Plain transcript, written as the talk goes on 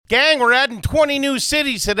Gang, we're adding 20 new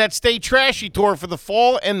cities to that Stay Trashy tour for the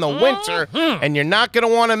fall and the winter, and you're not going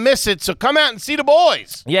to want to miss it, so come out and see the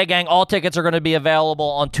boys. Yeah, gang, all tickets are going to be available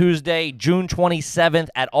on Tuesday, June 27th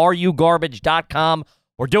at rugarbage.com.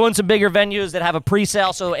 We're doing some bigger venues that have a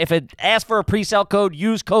pre-sale, so if it asks for a pre-sale code,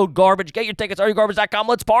 use code GARBAGE. Get your tickets at rugarbage.com.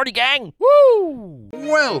 Let's party, gang. Woo!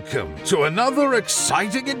 Welcome to another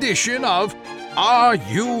exciting edition of Are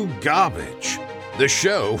You Garbage? The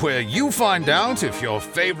show where you find out if your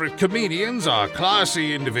favorite comedians are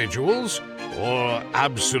classy individuals or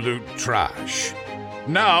absolute trash.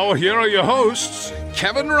 Now, here are your hosts,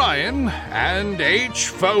 Kevin Ryan and H.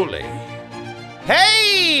 Foley.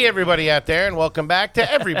 Hey, everybody out there, and welcome back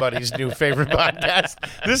to everybody's new favorite podcast.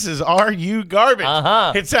 This is Are You Garbage?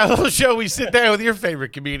 It's that little show we sit down with your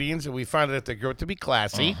favorite comedians, and we find out if they grow up to be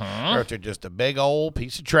classy or if they're just a big old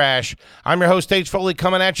piece of trash. I'm your host, H. Foley,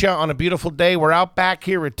 coming at you on a beautiful day. We're out back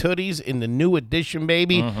here at Tootie's in the new edition,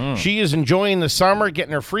 baby. She is enjoying the summer,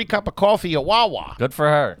 getting her free cup of coffee at Wawa. Good for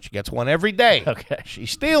her. She gets one every day. Okay. She's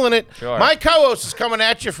stealing it. Sure. My co-host is coming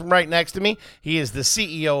at you from right next to me. He is the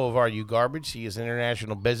CEO of Are You Garbage? He is an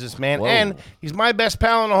international businessman, and he's my best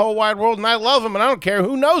pal in the whole wide world, and I love him, and I don't care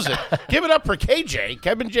who knows it. Give it up for KJ,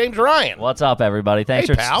 Kevin James Ryan. What's up, everybody? Thanks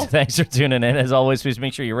pal. Thanks for tuning in. As always, please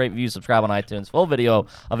make sure you rate, review, subscribe on iTunes. Full video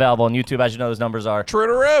available on YouTube. As you know, those numbers are True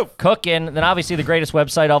to roof. cooking. Then obviously the greatest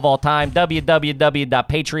website of all time,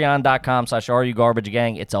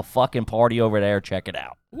 www.patreon.com/RUGarbageGang. It's a fucking party over there. Check it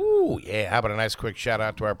out. Ooh, yeah. How about a nice quick shout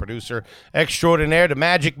out to our producer extraordinaire, the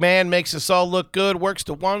Magic Man, makes us all look good, works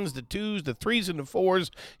the ones, the twos, the threes, and the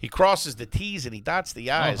fours. He crosses the T's and he dots the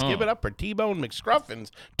I's. Give it up for T-Bone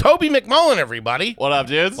McScruffins. Toby McMullen, everybody. What up,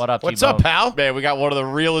 dudes? What up, What's T-Bone? up, pal? Man, we got one of the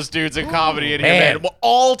realest dudes in comedy in here, man. man.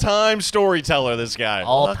 All-time storyteller, this guy.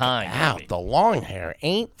 All time. Out. baby. The long hair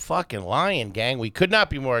ain't fucking lying, gang. We could not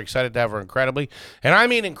be more excited to have our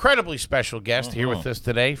incredibly special guest here with us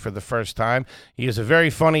today for the first time. He is a very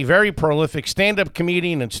funny, very prolific stand-up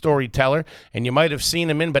comedian and storyteller, and you might have seen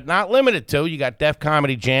him in, but not limited to. You got Def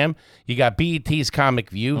Comedy Jam. You got BET's Comic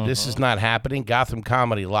View. This is not happening. Gotham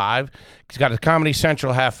Comedy Live. He's got a Comedy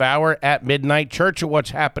Central half hour at midnight. Church of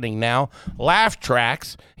What's Happening Now. Laugh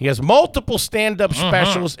Tracks. He has multiple stand-up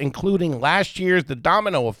specials, including last year's The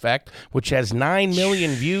Domino Effect, which has 9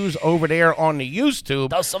 million views over there on the YouTube.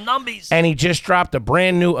 Does some numbies. And he just dropped a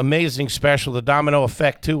brand new amazing special, The Domino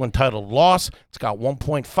Effect 2, entitled Loss. It's got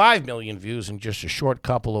 1.5 million views in just a short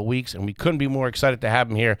couple of weeks, and we couldn't be more excited to have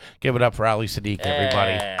him here. Give it up for Ali Siddiq,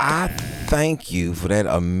 everybody. I thank you for that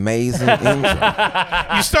amazing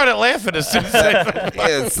intro. You started laughing as soon as I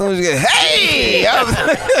As soon as you get, hey! I was,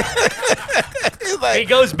 it's like, He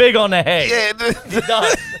goes big on the hay. yeah, He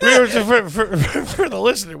does. we were for the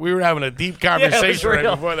listener, we were having a deep conversation right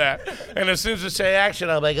real. before that. And as soon as I say action,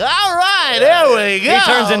 I'm like, all right, there we go. He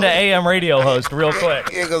turns into AM radio host real quick.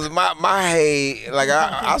 yeah, because my hay, like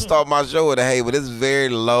I start my show with a hey, but it's very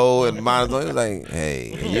low and monotone. It's like,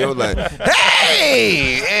 hey, and you're like,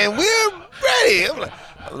 hey, and we're ready.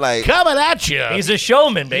 I'm like, Coming at you. He's a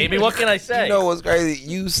showman, baby. What can I say? you know what's crazy?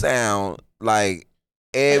 You sound like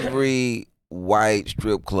every white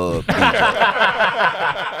strip club DJ.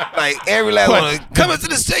 Like every last one. Coming to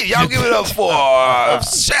the stage, y'all give it up for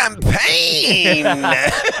champagne.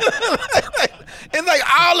 And like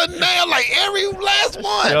all in there, like every last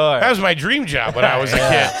one. Sure. That was my dream job when I was a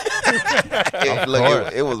kid.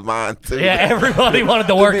 Look, it was mine too. Yeah, everybody wanted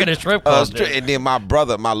to work at a strip club. dude. And then my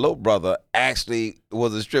little brother, actually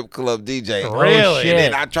was a strip club DJ. Really? shit. And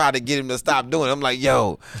then I tried to get him to stop doing it. I'm like,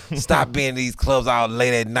 yo, stop being in these clubs all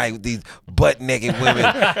late at night with these butt-naked women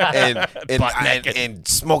and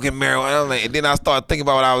smoking marijuana. And then I started thinking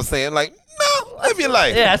about what I was saying. Like, no, live your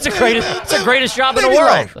life. Yeah, it's the greatest job in the Live your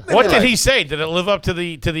world. life. Live What your did life. he say? Did it live up to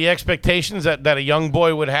the expectations that a young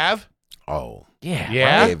boy would have? Oh. Yeah.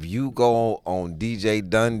 Yeah. If you go on DJ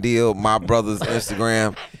Done Deal, my brother's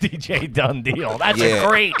Instagram, DJ Done Deal. That's Yeah,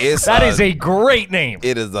 that is a great name.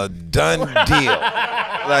 it is a done deal.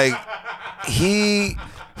 Like he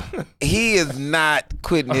is not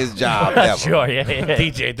quitting his job ever. Sure, yeah.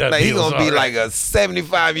 DJ does. Like he's gonna be like a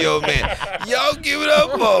 75-year-old man. Y'all give it up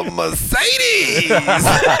for Mercedes.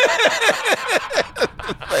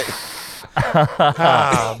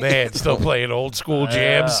 Oh man, still playing old school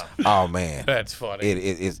jams. Oh man, That's funny.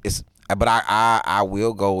 it's. But I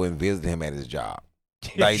will go and visit him at his job.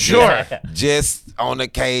 Like Sure. just on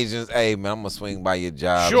occasions, hey man, I'm gonna swing by your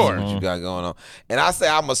job. Sure. See what you got going on. And I say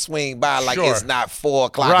I'm gonna swing by like Sure. it's not 4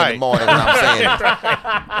 o'clock in Right. the morning when I'm saying it.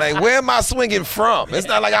 Like, where am I swinging from? It's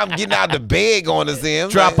not like I'm getting out the bed going to see him.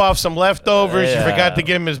 Drop Like, off some leftovers. Yeah. You forgot to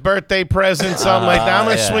give him his birthday present, something like that. I'm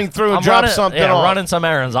gonna Yeah. swing through and I'm drop running, something yeah, off. running some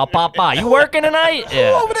errands. I'll pop by. You working tonight? Who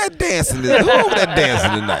Yeah. over there dancing? Who over there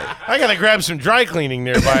dancing tonight? I gotta grab some dry cleaning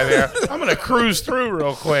nearby there. I'm gonna cruise through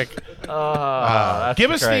real quick. That's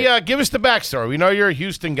Give us great. give us the backstory. We know you're a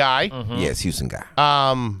Houston guy. Yes, Houston guy.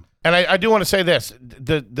 And I do want to say this: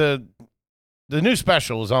 the new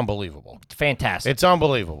special is unbelievable. Fantastic. It's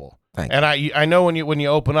unbelievable. Thank and I know when you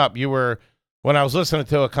open up, when I was listening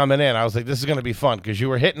to it coming in, I was like, this is going to be fun because you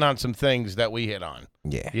were hitting on some things that we hit on.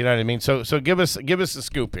 Yeah. You know what I mean? So give us a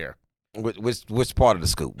scoop here. Which part of the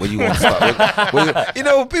scoop? Where you want to start? You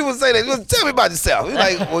know, people say that. Well, tell me about yourself. You're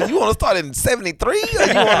like, well, you want to start in '73, or you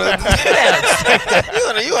want to?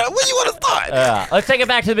 Where you want to start? Let's take it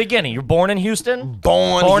back to the beginning. You're born in Houston?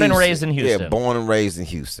 Born and Houston. raised in Houston. Yeah, born and raised in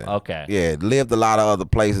Houston. Okay. Yeah, lived a lot of other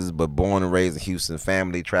places, but born and raised in Houston.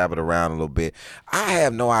 Family traveled around a little bit. I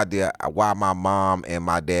have no idea why my mom and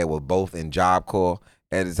my dad were both in Job Corps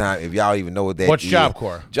at the time. If y'all even know what that What's is. Job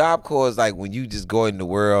Corps? Job Corps is like when you just go in the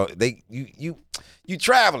world. You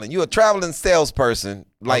traveling. You're a traveling salesperson,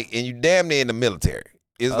 like, and you damn near in the military.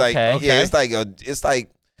 It's like, Okay. yeah, it's like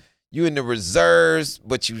you in the reserves,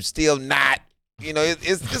 but you still not. You know,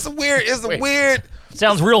 it's a weird.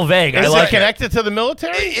 Sounds real vague. I Is like it connected to the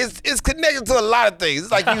military? It's connected to a lot of things.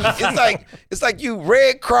 It's like it's like you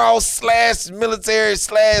Red Cross / military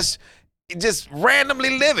 / just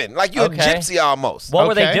randomly living, like you're Okay. a gypsy almost. What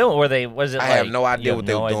were they Okay. doing? Was it I like, have no idea you what have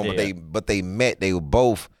they no were doing, idea. but they met. They were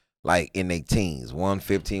both like in their teens, one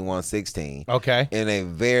 15, one 16. Okay. And they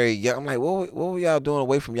very young. I'm like, what were y'all doing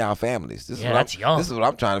away from y'all families? This is Yeah, what that's young. This is what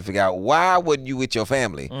I'm trying to figure out. Why wouldn't you with your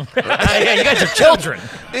family? Yeah, you got your children.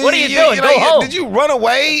 What are you doing? Go like, home. Did you run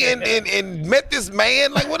away and met this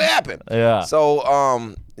man? Like, what happened? Yeah.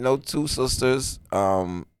 So, two sisters.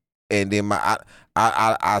 And then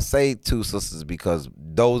I say two sisters because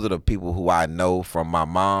those are the people who I know from my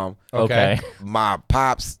mom. Okay. My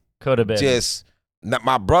pops Could have been.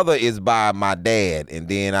 my brother is by my dad, and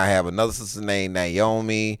then I have another sister named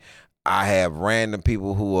Naomi. I have random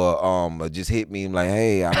people who are just hit me like,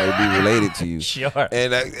 hey, I may be related to you. Sure.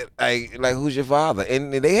 And I like, who's your father?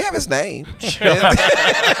 And they have his name.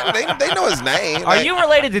 they know his name. Are you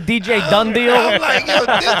related to DJ Dundeal? I'm like, yo,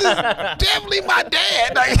 this is definitely my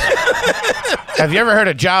dad. Like, Have you ever heard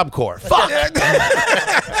of Job Corps? Fuck.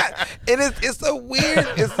 and it's a weird.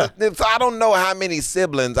 So I don't know how many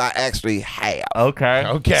siblings I actually have. Okay.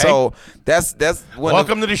 Okay. So that's when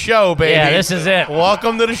Welcome to the show, baby. Yeah, this is it.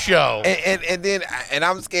 Welcome to the show. and then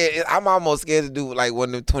I'm scared. I'm almost scared to do like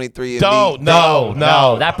one of the 23 and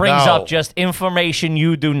No. That brings up just information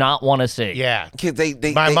you do not want to see. Yeah. Kids,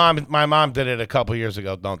 they My mom did it a couple years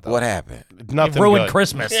ago. Don't they? What happened? Nothing It ruined good.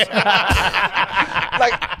 Christmas.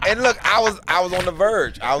 Like, and look, I was on the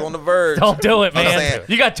verge. Don't do it, I'm man. saying,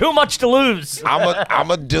 You got too much to lose. I'm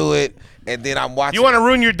gonna do it, and then I'm watching. You want to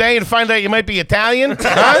ruin your day and find out you might be Italian? Huh?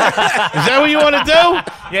 Is that what you want to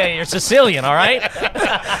do? Yeah, you're Sicilian, all right?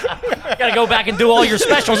 Gotta go back and do all your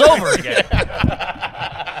specials over again.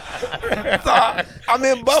 I'm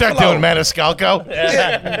in Buffalo. Start doing Maniscalco.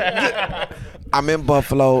 I'm in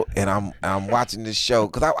Buffalo, and I'm watching this show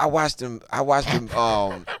because I watched them. I watched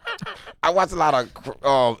a lot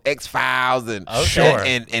of X-Files and Sure.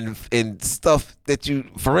 and stuff that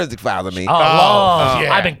forensic files. I mean, Oh,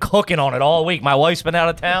 yeah. I've been cooking on it all week. My wife's been out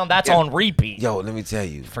of town. That's on repeat. yo, let me tell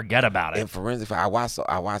you, Forget about in it. forensic files,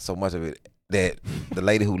 I watched so much of it that the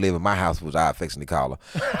lady who lived in my house, which I affectionately call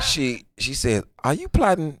her, she said, "Are you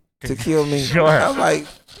plotting to kill me?" Sure. I'm like,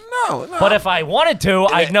 no. But if I wanted to,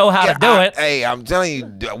 I'd know how to do it. Hey, I'm telling you,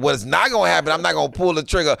 what's not gonna happen? I'm not gonna pull the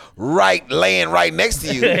trigger laying right next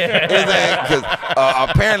to you. Because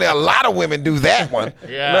apparently a lot of women do that one.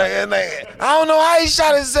 Yeah. Like, I don't know how he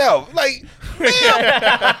shot himself. Like,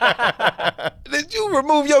 ma'am, did you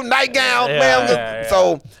remove your nightgown, ma'am? yeah.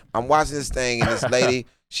 So I'm watching this thing, and this lady,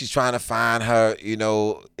 she's trying to find her,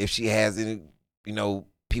 if she has any,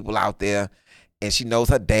 people out there. And she knows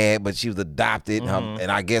her dad, but she was adopted,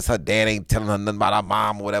 and I guess her dad ain't telling her nothing about her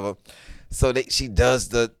mom or whatever. So she does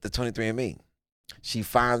the 23andMe. She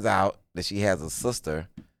finds out that she has a sister,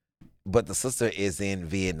 but the sister is in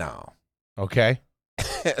Vietnam. Okay.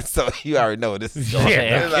 So you already know this is going.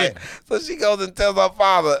 Yeah. It's like, so she goes and tells her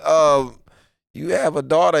father, "You have a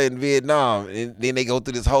daughter in Vietnam," and then they go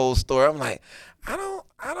through this whole story. I'm like, I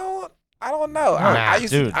don't I don't know. I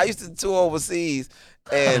used to tour overseas,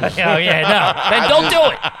 and Oh yeah, no. Then don't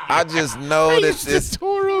do it. I just know that this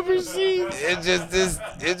tour overseas. it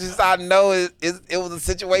just I know it was a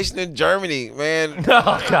situation in Germany, man.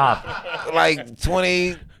 Oh God. Like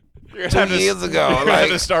 22 have to- years ago. You're gonna Like, have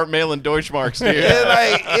to start mailing Deutschmarks, dude.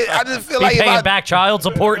 I just feel Be like if paying I back child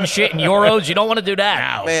support and shit in euros. You don't want to do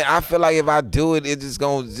that. man, I feel like if I do it, it's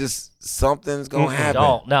just something's gonna happen.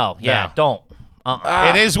 Don't. No. Yeah. No. Don't.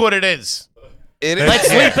 It is what it is. It is. Let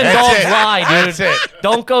sleeping That's dogs it. lie, dude. That's it.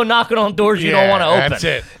 Don't go knocking on doors you don't want to open. That's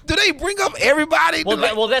it. Do they bring up everybody? Well, Do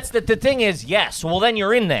they- well, that's the thing is, yes. Well, then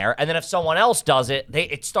you're in there, and then if someone else does it,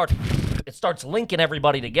 it starts linking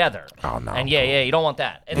everybody together. Oh, no. And yeah, you don't want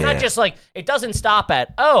that. It's Yeah. not just like it doesn't stop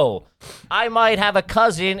at I might have a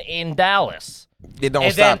cousin in Dallas. it don't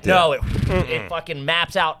And stop then there. it fucking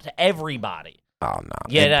maps out to everybody. Oh no!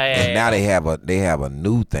 Yeah, and yeah. now they have a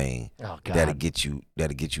new thing Oh God. that'll get you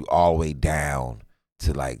all the way down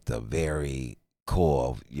to like the very core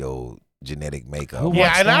of your genetic makeup. Who- Yeah,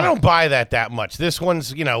 What's and I that? don't buy that much. This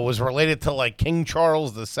one's, was related to like King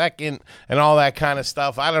Charles II and all that kind of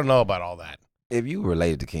stuff. I don't know about all that. If you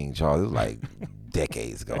related to King Charles, it was like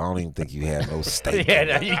decades ago. I don't even think you had no stake. Yeah, in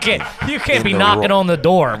no, it. you can't In be the knocking ro- on the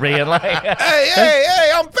door being like,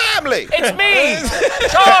 Hey, I'm family. it's me,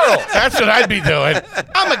 Charles. That's what I'd be doing.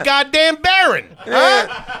 I'm a goddamn baron.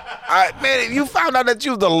 Huh? Man, if you found out that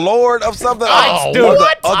you was the lord of something, I'd do of the,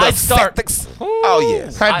 what? of the I'd start- Celtics. Oh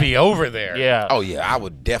yes. I'd be over there. Yeah. Oh yeah, I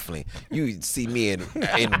would definitely. You'd see me in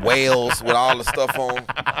Wales with all the stuff on.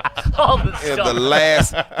 All the Yeah, stuff.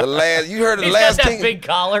 the last. You heard of the He's last got that king. big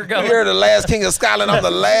collar You going. heard of the last king of Scotland. I'm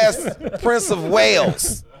the last prince of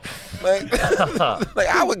Wales. Like, like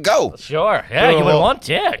I would go. Sure. Yeah, Doing you a would little- want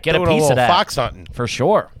to get a Doing piece little of that. fox hunting. For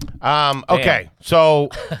sure. Okay, so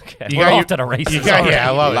Okay. you We're got off your- to the races you got- already. yeah,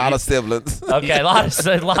 I A love lot it. of siblings. Okay, a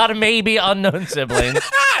lot of maybe unknown siblings.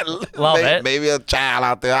 Love maybe, it. Maybe a child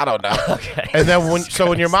out there. I don't know. Okay. And then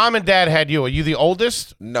when your mom and dad had you, are you the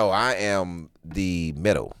oldest? No, I am the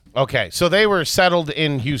middle. Okay, so they were settled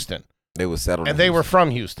in Houston, They were settled. and in they were Houston. from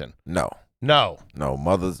Houston. No. No,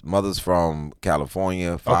 Mother's from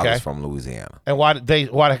California. Father's Okay. from Louisiana. and why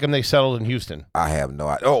come they settled in Houston? I have no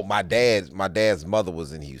idea. Oh, my dad's mother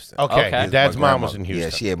was in Houston. Okay, Okay. your dad's My mom was grandma- in Houston.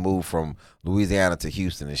 Yeah, she had moved from Louisiana to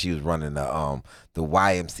Houston, and she was running the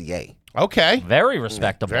YMCA. Okay, Very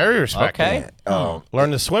respectable. Very respectable. Okay.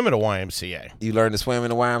 learned to swim at a YMCA. You learned to swim in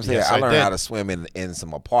the YMCA? Yes, I I learned did. how to swim in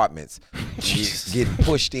some apartments, getting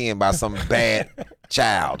pushed in by some bad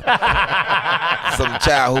child. Some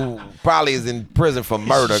child who probably is in prison for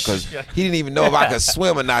murder because he didn't even know if I could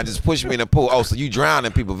swim or not, just pushed me in the pool. Oh, so you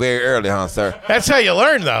drowning people very early, huh, sir? That's how you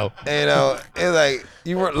learn, though. And it's like,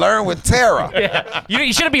 you learn with terror. Yeah.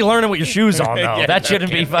 You shouldn't be learning with your shoes on though. Yeah, that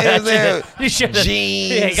shouldn't be fun. Is there You should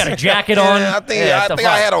jeans? Yeah, you got a jacket on. Yeah, I think Yeah, I it's think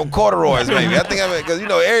a I had on corduroys maybe. I think because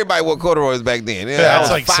everybody wore corduroys back then. Yeah, I That's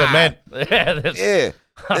was like 5. cement. Yeah, that's- Yeah.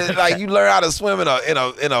 It's like you learn how to swim in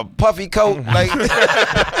a puffy coat, like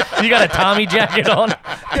You got a Tommy jacket on.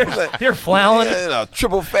 You're flowing. in a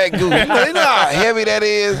triple fat goose. You know how heavy that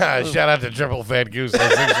is. Shout out to Triple Fat Goose.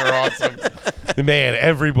 Those things are awesome. Man,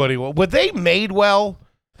 everybody. Were they made well?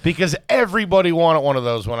 Because everybody wanted one of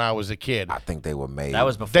those when I was a kid. I think they were made. That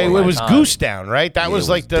was before. It my was time. Goose Down, right? That Yeah, was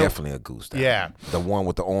it like the definitely a goose. Down. Yeah. the one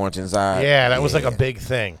with the orange inside. yeah, that was like a Yeah. big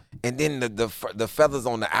thing. And then the feathers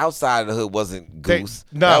on the outside of the hood wasn't They- goose.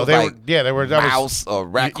 no, That was they like were. Yeah, they were. That was, mouse or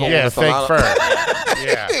raccoon. yeah, or something. fake fur.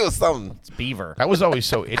 Yeah, It was something. It's beaver. that was always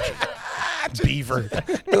so itchy. Beaver.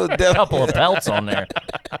 It was A definitely. couple of pelts on there.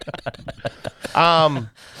 All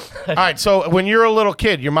right. So when you're a little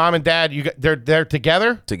kid, your mom and dad, they're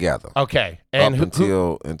together. Together. Okay. And up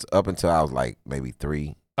until I was like maybe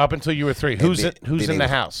 3. up until you were 3, who's then- who's then in they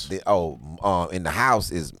the was- house? In the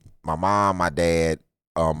house is my mom, my dad,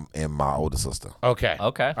 and my older sister. Okay.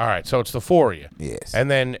 Okay. All right. So it's the 4 of you. Yes. And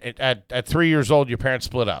then at 3 years old, your parents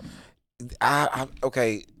split up.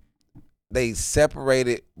 Okay. They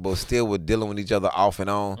separated, but still were dealing with each other off and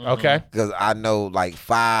on. Okay. Because I know, like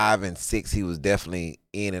 5 and 6, he was definitely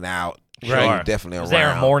in and out. Sure. He was definitely Was around.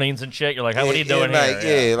 there in mornings and shit? You're like, hey, what are you doing like,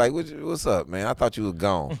 here? Yeah, like what's up, man? I thought you were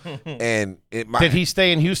gone. And Did he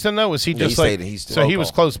stay in Houston though? Was he Yeah, just he like? stayed in Houston. So he was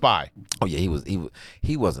close by. Oh yeah,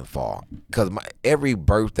 he wasn't far. Cause every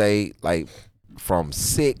birthday, like from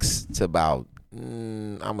 6 to about,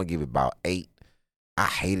 I'm gonna give it about 8. I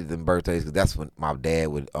hated them birthdays because that's when my dad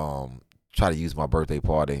would try to use my birthday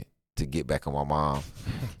party to get back on my mom.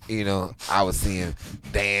 You know, I was seeing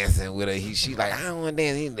dancing with her. She like, I don't want to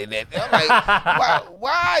dance. He did that. I'm like,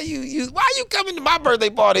 why are you coming to my birthday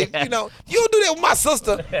party? You know, you don't do that with my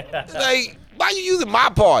sister. Like, why you using my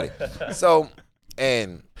party? So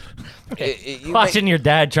And Watching your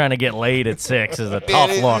dad trying to get laid at 6 is a tough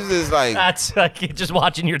look. It's just like, That's like just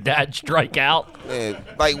watching your dad strike out. man,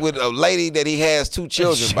 like with a lady that he has 2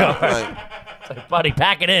 children. Sure. By. Like, It's like, buddy,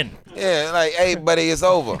 pack it in. yeah, like, hey, buddy, it's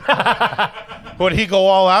over. Would he go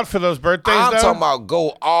all out for those birthdays? I'm though? talking about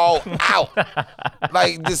go all out.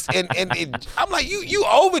 Like this, and I'm like, you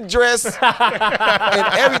overdress and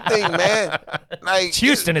everything, man. Like It's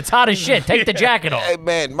Houston. It's hot as shit. Take the jacket off. Hey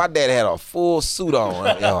man, my dad had a full suit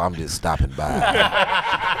on. Yo, I'm just stopping by.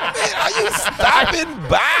 Man, are you stopping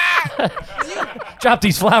by? Drop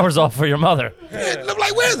these flowers off for your mother. Man, I'm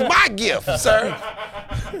like, where's my gift, sir?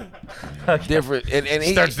 Different, and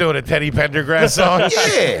he Starts doing a Teddy Pendergrass song.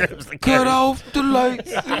 yeah, cut off the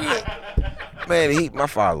lights. Man, my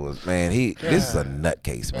father was, man, this is a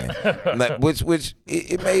nutcase, man. Which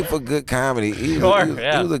it made for good comedy. He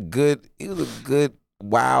was a good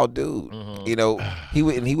wild dude. Mm-hmm. You know,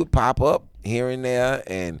 he would pop up here and there,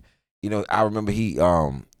 and you know, I remember he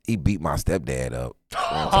beat my stepdad up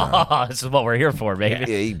one time. This is what we're here for,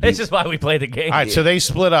 baby. Yeah, he This beat- is why we play the game. All right, so they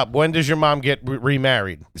split up. When does your mom get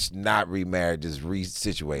remarried? It's not remarried, just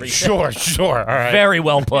resituated. Sure. All right. Very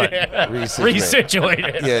well put. Resituated.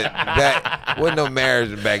 Resituated. Yeah, back wasn't no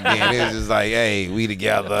marriage back then. It was just like, hey, we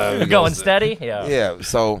together. We Going gonna- steady? Yeah. Yeah.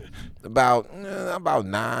 So about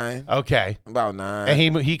 9. Okay. About 9.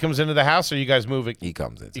 And he comes into the house, or you guys move it? he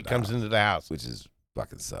comes into He the comes house, into the house. which is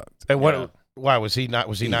fucking sucked. And what? Why was he not?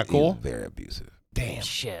 Was he not cool? He was very abusive. Damn.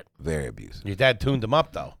 Shit. Very abusive. Your dad tuned him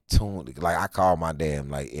up though. Like I called my dad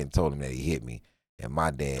and told him that he hit me, and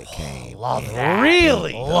my dad came. Love and- that.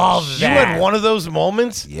 Really? Love You that. had one of those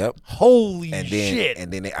moments? Yep. Holy And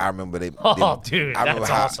shit. then I remember Oh, dude, I remember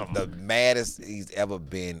that's how awesome. the maddest he's ever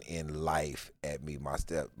been in life at me. My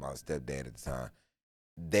stepdad at the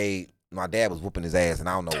time. My dad was whooping his ass, and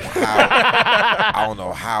I don't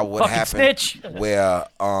know how. What Fucking happened? snitch. Where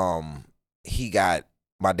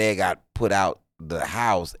my dad got put out the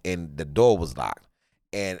house and the door was locked.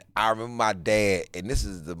 And I remember my dad, and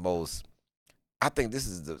I think this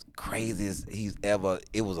is the craziest he's ever.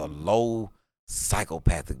 It was a low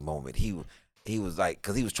psychopathic moment. He was like,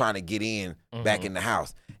 because he was trying to get in back in the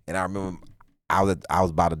house, and I remember I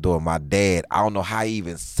was by the door. My dad, I don't know how he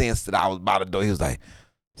even sensed that I was by the door. He was like,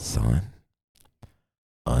 "Son,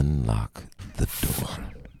 unlock the door."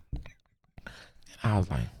 I was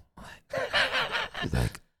like, "What?" He's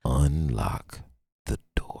like, "Unlock the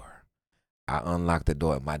door." I unlocked the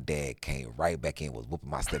door, and my dad came right back in, was whooping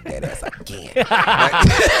my stepdad ass again.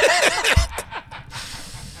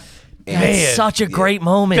 That's such a great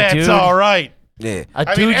moment, That's dude. all right. Yeah.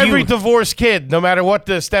 I mean, every divorced kid, no matter what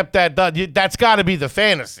the stepdad does, that's got to be the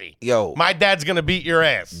fantasy. Yo, My dad's gonna beat your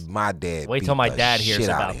ass. my dad. Wait beat till my the dad hears shit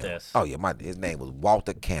out about of him. this. Oh yeah, his name was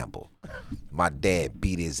Walter Campbell. My dad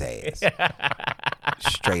beat his ass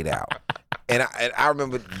straight out. And I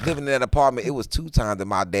remember living in that apartment. It was 2 times that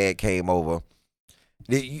my dad came over.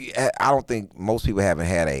 I don't think most people haven't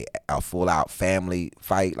had a full out family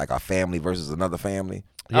fight, like a family versus another family.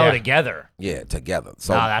 Oh, Yeah. together. Yeah, together.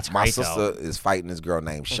 So Oh, that's my great, sister is fighting this girl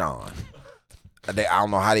named Sean. I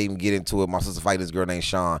don't know how they even get into it. My sister fighting this girl named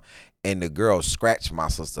Sean, and the girl scratched my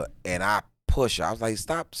sister, and I push her. I was like,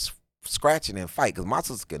 "Stop scratching and fight," because my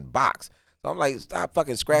sister can box. So I'm like, "Stop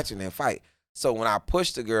fucking scratching and fight." So when I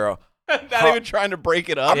pushed the girl, Not even trying to break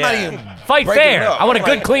it up. I'm not even Fight breaking it fair. up. I want a I'm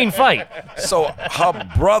good, like- clean fight. So her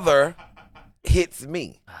brother hits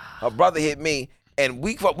me. Her brother hit me. And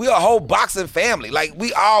we a whole boxing family. Like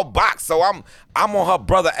we all box. So I'm on her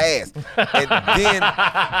brother ass. And then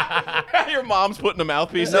Your mom's putting a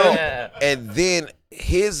mouthpiece no. in. And then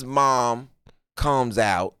his mom comes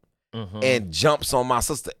out and jumps on my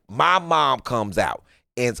sister. My mom comes out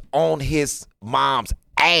and's on his mom's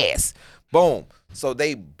ass. Boom. So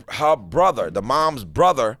her brother, the mom's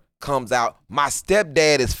brother, comes out. My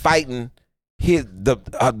stepdad is fighting his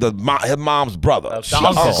mom's brother. Oh, She- Jesus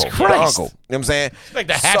uncle, the Christ. uncle. You know what I'm saying? Like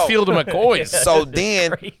the Hatfield of McCoys. So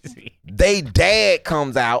then Crazy. they dad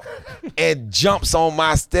comes out and jumps on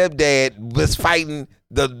my stepdad, was fighting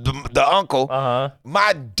the uncle.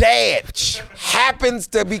 My dad happens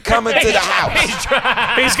to be coming to the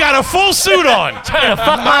house. He's got a full suit on. Trying to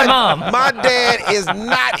fuck my mom. My dad is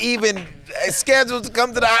not even scheduled to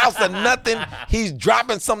come to the house or nothing. He's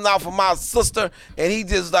dropping something out for my sister, and he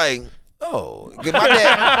just like, oh, 'cause my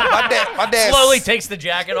dad Slowly takes the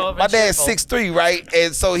jacket off. my and dad's shit. 6'3", right?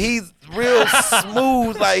 And so he's real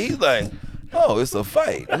smooth. Like he's like, oh, it's a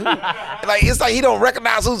fight. Like it's like he don't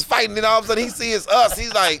recognize who's fighting, and all of a sudden he sees us.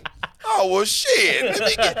 He's like, oh well, shit.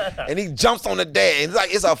 And he jumps on the dad. And it's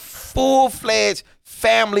like it's a full-fledged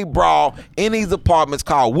family brawl in these apartments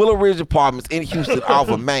called Willow Ridge Apartments in Houston off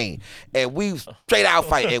of Main. And we straight out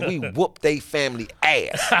fight, and we whooped they family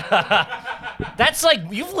ass. That's like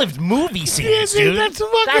you've lived movie scenes, dude. That's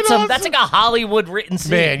fucking awesome. That's like a Hollywood written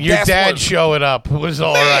scene. Man, your That's dad what- showing up was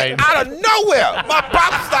all Man, right. out of nowhere, my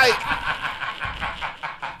pops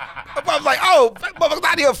like, oh, motherfuckers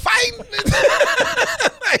out here fighting.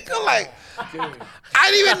 I'm like,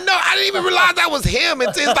 I didn't even realize that was him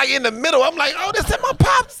until it's like in the middle. I'm like, oh, this is my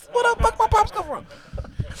pops. Where the fuck my pops come from?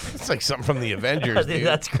 It's like something from the Avengers, Dude, dude.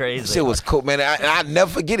 that's crazy. Shit was cool, man. And I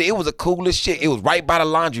never forget it. It was the coolest shit. It was right by the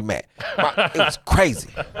laundromat. It was crazy.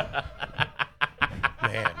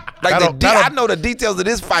 Man. Like I know the details of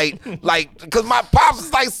this fight, like, because my pops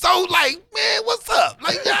was like so like, man, what's up?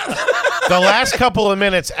 Like, The last couple of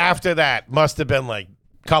minutes after that must have been like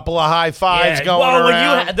couple of high fives Yeah. going Well, when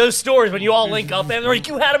around. you had those stories when you all link up and they're like,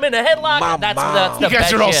 you had him in a headlock. My That's mom. the you guys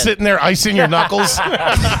best are all shit. sitting there icing your knuckles. my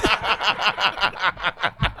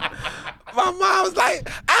mom was like,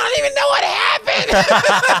 I don't even know what happened.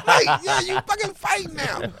 Like, yeah, you fucking fighting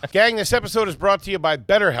now. Gang, this episode is brought to you by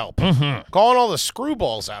BetterHelp. Calling all the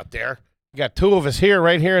screwballs out there. You got two of us here,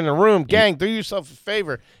 right here in the room. Gang, do yourself a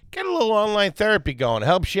favor. Get a little online therapy going. It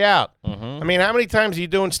helps you out. I mean, how many times are you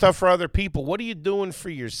doing stuff for other people? What are you doing for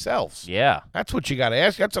yourselves? Yeah. That's what you got to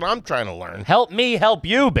ask. That's what I'm trying to learn. Help me help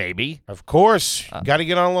you, baby. Of course. Got to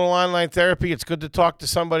get on a little online therapy. It's good to talk to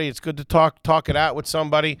somebody. It's good to talk it out with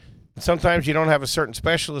somebody. Sometimes you don't have a certain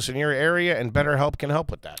specialist in your area, and BetterHelp can help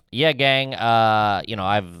with that. Yeah, gang.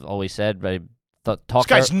 I've always said, This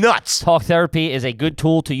guy's nuts. talk therapy is a good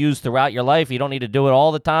tool to use throughout your life. You don't need to do it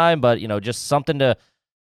all the time, but just something to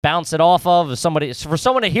bounce it off of. For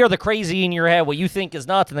someone to hear the crazy in your head, what you think is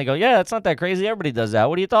nuts, and they go, "Yeah, it's not that crazy. Everybody does that.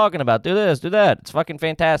 What are you talking about? Do this, do that. It's fucking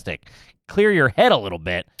fantastic." Clear your head a little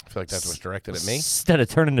bit. I feel like that's what's directed at me. Instead of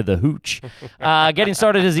turning to the hooch. Getting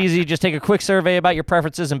started is easy. Just take a quick survey about your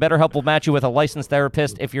preferences, and BetterHelp will match you with a licensed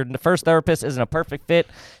therapist. If your first therapist isn't a perfect fit,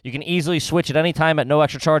 you can easily switch at any time at no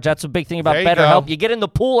extra charge. That's the big thing about There you BetterHelp. go. You get in the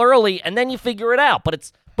pool early, and then you figure it out. But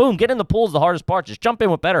it's, boom, get in the pool is the hardest part. Just jump in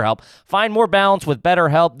with BetterHelp. Find more balance with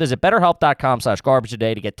BetterHelp. Visit BetterHelp.com/garbage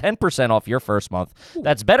today to get 10% off your first month.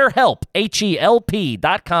 That's BetterHelp,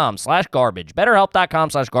 HELP.com/garbage.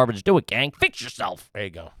 BetterHelp.com/garbage. Do it, gang. Fix yourself. There you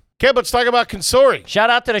go. Okay, let's talk about Consori.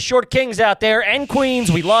 Shout out to the short kings out there and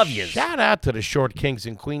queens. We love you. Shout out to the short kings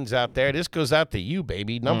and queens out there. This goes out to you,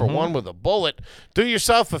 baby. Number one with a bullet. Do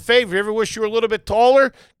yourself a favor. You ever wish you were a little bit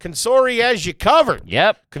taller? Consori has you covered.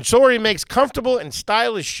 Yep. Consori makes comfortable and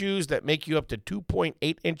stylish shoes that make you up to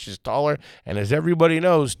 2.8 inches taller. And as everybody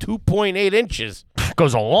knows, 2.8 inches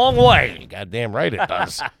Goes a long way. goddamn right it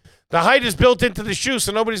does. The height is built into the shoe,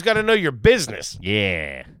 so nobody's got to know your business.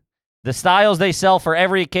 Yeah. The styles they sell for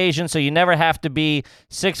every occasion, so you never have to be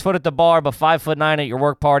 6 foot at the bar but 5'9" at your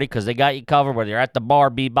work party because they got you covered, whether you're at the bar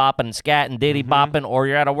bebopping and scatting, ditty bopping, or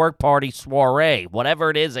you're at a work party soiree. Whatever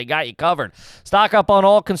it is, they got you covered. Stock up on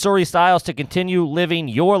all Consori styles to continue living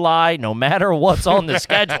your lie no matter what's on the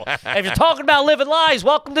schedule. If you're talking about living lies,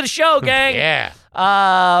 welcome to the show, gang. Yeah.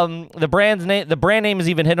 The brand name is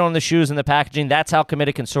even hidden on the shoes and the packaging. That's how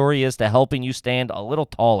committed Consori is to helping you stand a little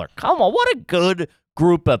taller. Come on, what a good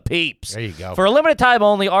group of peeps. There you go. For a limited time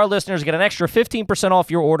only, our listeners get an extra 15% off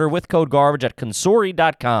your order with code garbage at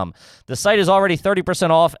consori.com. The site is already 30%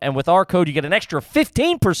 off, and with our code, you get an extra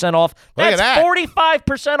 15% off. Look at That's that.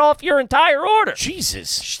 45% off your entire order.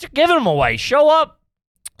 Jesus. Just giving them away. Show up.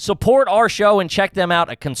 Support our show and check them out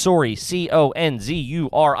at Consori,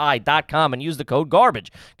 CONZURI.com, and use the code GARBAGE.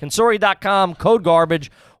 Consori.com, code GARBAGE.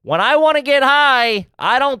 When I want to get high,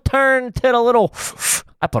 I don't turn to the little...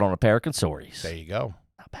 I put on a pair of Consoris. There you go.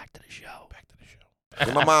 Now back to the show.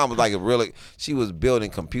 And my mom was like she was building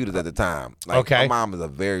computers at the time. Like, Okay. My mom is a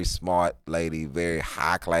very smart lady, very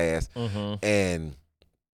high class, and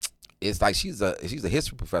it's like she's a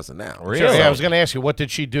history professor now. Really? Sure, yeah, I was going to ask you, what did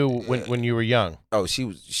she do when you were young? Oh, she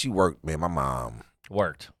worked, man. My mom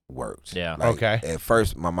Worked. worked. Yeah. Like, Okay. At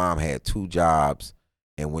first, my mom had 2 jobs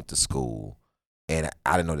and went to school. And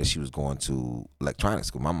I didn't know that she was going to electronics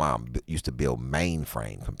school. My mom used to build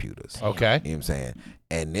mainframe computers. Okay. You know what I'm saying?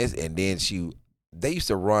 And then they used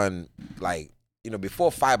to run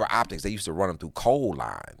before fiber optics, they used to run them through coal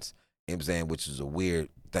lines. You know what I'm saying? Which is a weird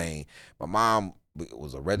thing. My mom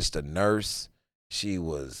was a registered nurse. She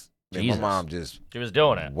was, my Jesus. mom just She was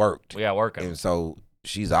doing it. worked. Yeah, working. And so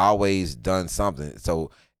she's always done something.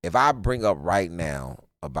 So if I bring up right now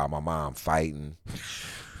about my mom fighting,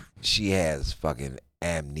 she has fucking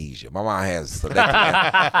amnesia. My mom has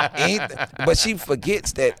selective but she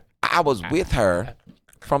forgets that I was with her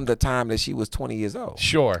from the time that she was 20 years old.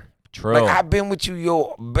 Sure. True. Like I've been with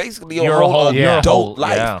you basically your Your whole whole- yeah. adult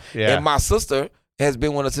life. Yeah. Yeah. And my sister has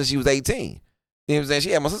been with us since she was 18. You know what I'm saying? She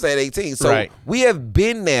had my sister at 18. So Right. we have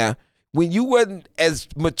been there when you wasn't as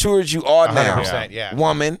mature as you are now, 100%, yeah.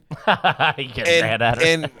 woman. You get mad at her.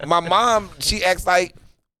 And my mom, she acts like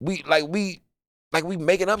we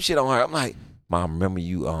making up shit on her. I'm like, Mom, remember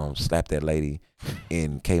you slapped that lady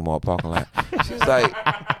in Kmart parking lot? She's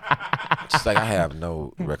like, I have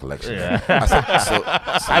no recollection. Yeah. I said,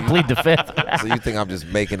 I plead the fifth. so you think I'm just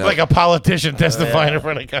making up Like a politician testifying in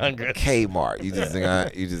front of Congress. Kmart? You just think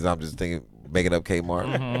I'm just thinking making up Kmart?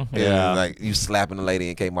 Mm-hmm. Yeah. Like you slapping the lady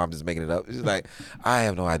in Kmart, I'm just making it up. She's like, I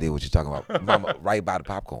have no idea what you're talking about. Mama, right by the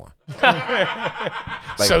popcorn.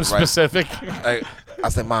 Like, So right- specific. Like, I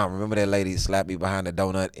said, Mom, remember that lady slapped me behind the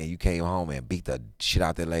donut and you came home and beat the shit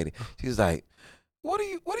out that lady? She was like, what are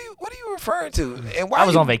you referring to? And why I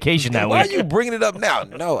was you- on vacation that Why week. are you bringing it up now?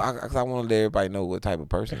 No, because I wanted everybody to know what type of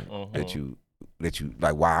person that you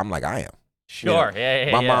like. Why I'm like I am. Sure.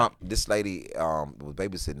 Yeah. My mom, this lady was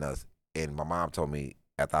babysitting us, and my mom told me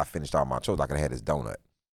after I finished all my chores, I could have had this donut.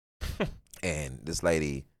 And this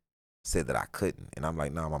lady said that I couldn't, and I'm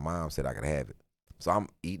like, no, my mom said I could have it. So I'm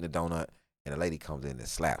eating the donut, and the lady comes in and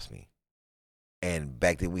slaps me. And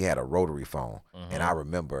back then we had a rotary phone, and I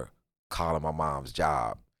remember calling my mom's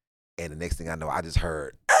job, and the next thing I know, I just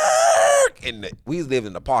heard. And we lived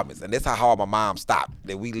in apartments, and that's how hard my mom stopped.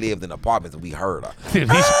 That we lived in apartments and we heard her. Dude,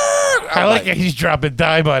 I like how he's dropping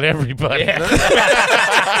dime on everybody.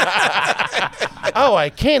 Oh, I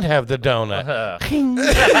can't have the donut.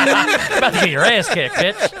 About to get your ass kicked,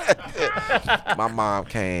 bitch. My mom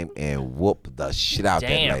came and whooped the shit out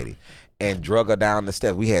Damn. that lady and drug her down the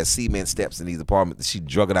steps. We had cement steps in these apartments. She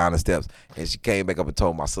drug her down the steps, and she came back up and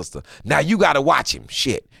told my sister, now you got to watch him,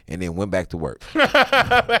 shit, and then went back to work.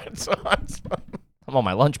 That's awesome. I'm on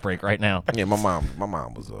my lunch break right now. Yeah, my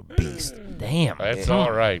mom was a beast. Damn. That's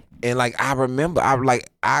all right. And like I remember,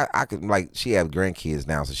 I could like she has grandkids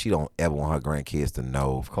now, so she don't ever want her grandkids to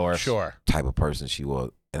know Of course. Sure. type of person she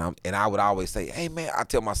was. And I would always say, hey man, I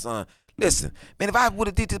tell my son, listen, man, if I would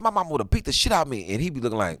have did this, my mom would have beat the shit out of me, and he'd be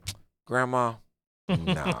looking like, Grandma,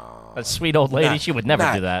 no, A sweet old lady. Not- She would never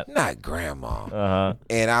not- do that. Not Grandma. Uh-huh.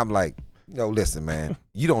 And I'm like, yo, listen, man,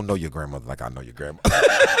 you don't know your grandmother like I know your grandma.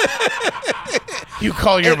 You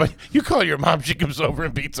call your mom, she comes over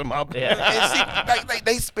and beats him up. Yeah. And she, like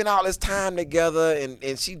they spend all this time together,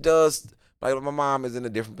 and she does. Like my mom is in a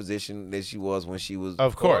different position than she was when she was,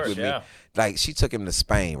 Of course, with yeah. me. Like she took him to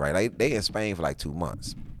Spain, right? They in Spain for like 2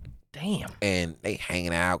 months, Damn. and they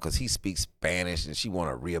hanging out because he speaks Spanish, and she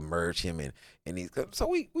want to reemerge him, and he's so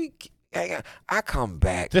we hang out. I come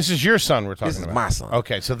back. This is your son we're talking This is about. my son.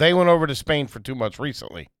 Okay, so they went over to Spain for 2 months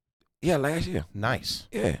recently. Yeah, last year. Nice.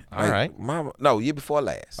 Yeah. All right. Mama, no, year before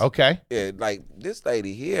last. Okay. Yeah, like this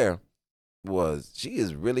lady here she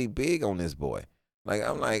is really big on this boy. Like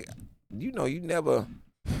I'm like, you never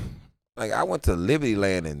like I went to Liberty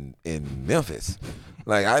Land in Memphis.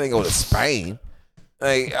 Like I didn't go to Spain.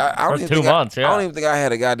 Like I don't For even 2 think months, I yeah. don't even think I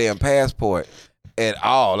had a goddamn passport at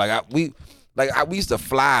all. Like we used to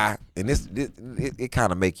fly, and it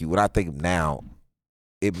kind of make you. When I think now,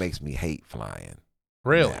 it makes me hate flying.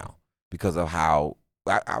 Really? Now because of how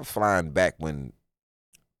I was flying back when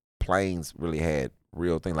planes really had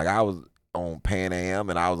real things. Like I was on Pan Am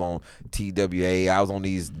and I was on TWA. I was on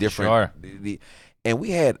these different, and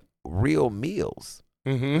we had real meals.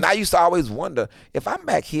 Mm-hmm. And I used to always wonder if I'm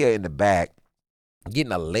back here in the back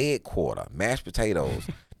getting a leg quarter, mashed potatoes.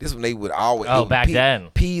 This one they would always. Oh, back then.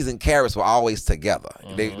 peas and carrots were always together.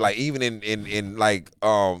 They like even in like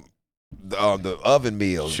the oven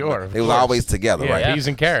meals. Sure, of they was course. always together, Yeah, right? peas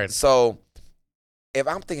and carrots. So if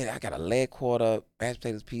I'm thinking I got a leg quarter, mashed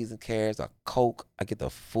potatoes, peas and carrots, a Coke, I get the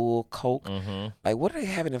full Coke. Like what are they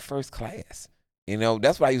having in first class? You know,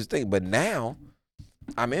 that's what I used to think. But now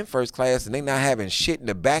I'm in first class and they not having shit in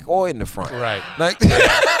the back or in the front. Right. Like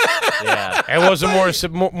Yeah. It was a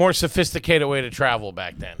more sophisticated way to travel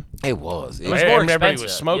back then. it was. It was And more everybody expensive.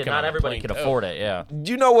 was smoking Yeah, on not the everybody plane, could too. afford it. Yeah.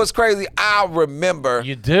 You know what's crazy? I remember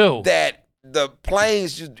You do. that the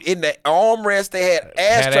planes just in the armrest they had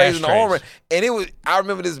ashtrays in the ashtrays. armrest, and it was. I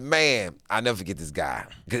remember this man. I never forget this guy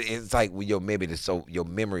because it's like when your memory is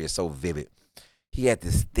so vivid. He had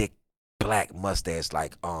this thick black mustache,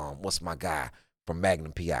 like what's my guy from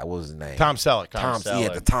Magnum PI? What was his name? Tom Selleck. He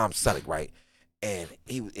had the Tom Selleck, right? And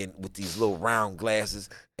he was in with these little round glasses,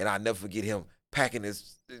 and I never forget him packing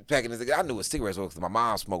his. I knew what cigarettes were because my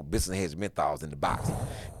mom smoked Bisson Hedge menthols in the box,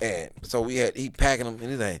 and so he packing them, and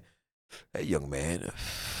he's like, "Hey, young man,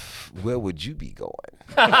 where would you be going?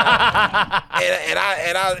 and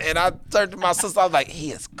I turned to my sister. I was like,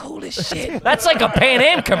 he is cool as shit. That's like a Pan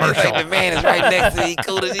Am It's commercial. like the man is right next to me,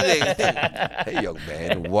 cool as anything. Hey, young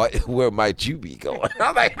man, where might you be going?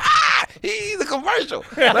 I'm like, he's a commercial.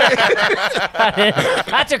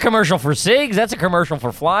 That's a commercial for cigs. That's a commercial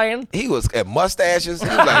for flying. He was at mustaches. He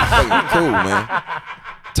was like, fucking cool, man.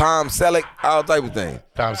 Tom Selleck, all type of thing.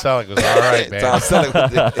 Tom Selleck was all right, man. Tom Selleck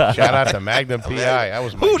was Shout out to Magnum PI. That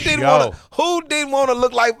was my Who show. didn't want to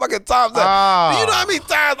look like fucking Tom Selleck? Oh. You know how many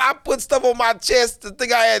times I put stuff on my chest to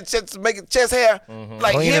think I had chest to make it chest hair?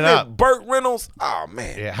 Like Clean him it up. and Burt Reynolds. Oh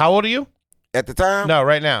man. Yeah. How old are you? At the time? No,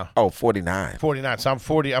 right now. Oh, 49. 49. So I'm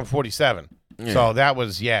 40. I'm 47. Yeah. So that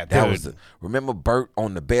was dude. That was remember Burt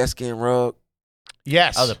on the bearskin rug?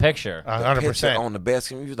 Yes. Oh, the picture. 100%. On the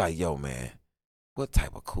bearskin. You was like, yo, man, what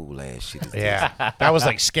type of cool ass shit is this? Yeah. That was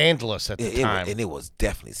like scandalous at the time. And it was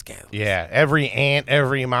definitely scandalous. Yeah, every aunt,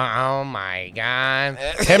 every mom. Oh my God,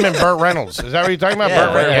 him and Burt Reynolds. Is that what you're talking about?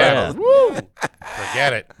 Yeah, Burt Reynolds. yeah. Woo.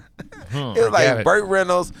 Forget it. It was Forget like it. Burt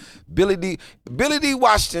Reynolds, Billy D.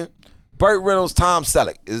 Washington, Burt Reynolds, Tom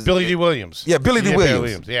Selleck. Billy D. Williams. Yeah, Billy D. Yeah,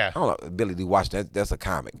 Williams. Yeah. I don't know, Billy D. Washington. That's a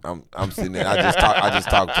comic. I'm sitting there. I just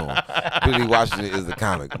talked to him. Billy D. Washington is the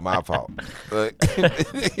comic. My fault. But,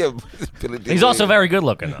 yeah, Billy D. He's also Williams. very good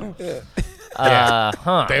looking, though.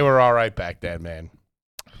 Yeah. They were all right back then, man.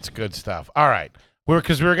 It's good stuff. All right,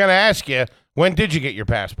 because we were going to ask you, when did you get your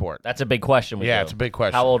passport? That's a big question. It's a big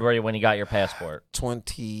question. How old were you when you got your passport?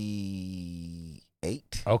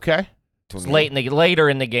 28. Okay. It's later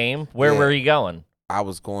in the game. Where Yeah. were you going? I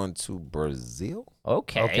was going to Brazil.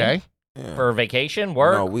 Okay. Okay. Yeah. For vacation,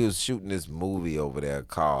 work. No, we was shooting this movie over there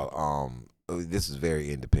called this is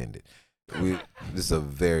very independent. This is a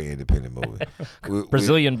very independent movie.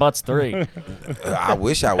 Brazilian Butts 3. I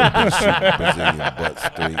wish I would have been shooting Brazilian Butts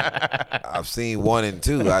 3. I've seen 1 and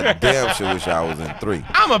 2. I damn sure wish I was in 3.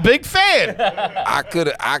 I'm a big fan. I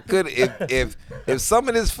could if some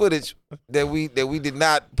of this footage that we did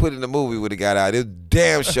not put in the movie would have got out. It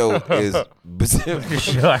damn sure is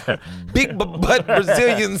Sure. Big Butt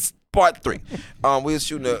Brazilians Part 3. We was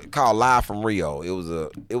shooting called Live from Rio. It was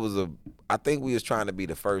a I think we was trying to be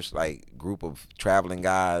the first like group of traveling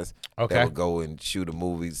guys Okay. that would go and shoot a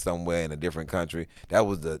movie somewhere in a different country. That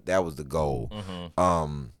was the goal.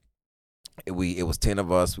 It was 10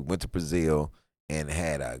 of us. We went to Brazil and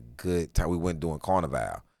had a good time. We went doing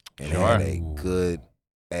Carnival and had a good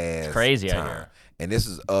ass crazy out time. here. And this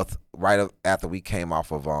is us right after we came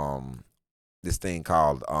off of this thing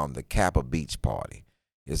called the Kappa Beach Party.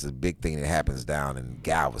 It's a big thing that happens down in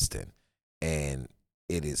Galveston, and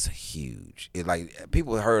it is huge. It like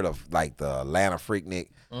people heard of like the Atlanta Freaknik.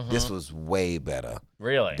 This was way better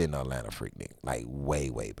Really? than the Atlanta Freaknik. Like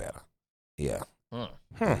way better. Yeah.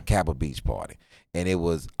 Hmm. Kappa Beach Party, and it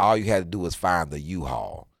was all you had to do was find the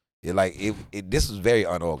U-Haul. This was very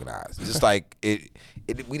unorganized. Just like we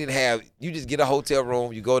didn't have. You just get a hotel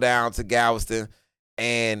room. You go down to Galveston,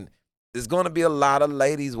 and there's going to be a lot of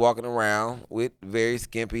ladies walking around with very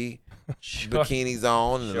skimpy bikinis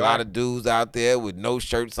on, and a lot of dudes out there with no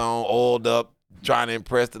shirts on, oiled up, trying to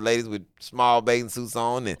impress the ladies with small bathing suits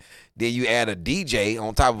on, and then you add a DJ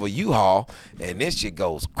on top of a U-Haul, and this shit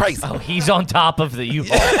goes crazy. Oh, he's on top of the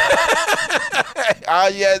U-Haul. All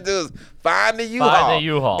you have to do is find the U-Haul. Find the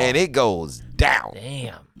U-Haul. And it goes down.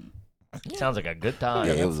 Damn. Sounds like a good time.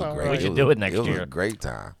 Yeah, it was a great. We should do it next It was year. a great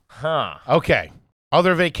time. Huh. Okay.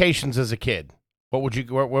 Other vacations as a kid. Where would you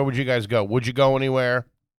guys go? Would you go anywhere?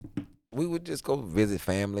 We would just go visit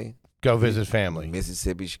family. Go visit family.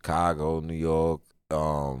 Mississippi, Chicago, New York,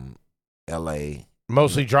 L.A.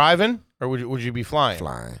 Mostly driving, or would you be flying?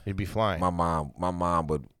 Flying. You'd be flying. My mom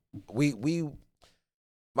would.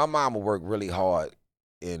 My mom would work really hard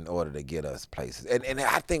in order to get us places, and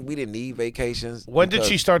I think we didn't need vacations. When did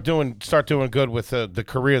she start doing good with the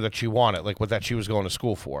career that she wanted, like what that she was going to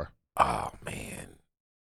school for? Oh man,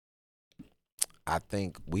 I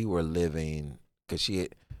think we were living because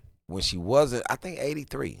when she wasn't. I think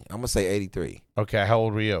 83. I'm gonna say 83. Okay, how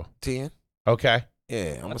old were you? 10. Okay.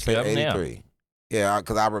 Yeah, I'm gonna That's say good, yeah. 83. Yeah,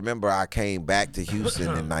 because I remember I came back to Houston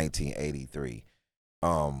in 1983.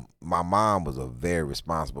 My mom was a very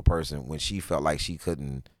responsible person. When she felt like she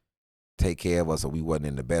couldn't take care of us or we wasn't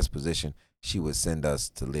in the best position, she would send us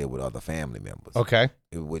to live with other family members. Okay.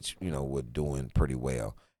 Which, we're doing pretty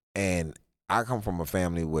well. And I come from a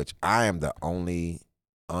family which I am the only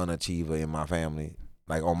unachiever in my family.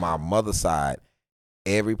 Like on my mother's side,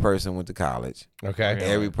 every person went to college. Okay. Really?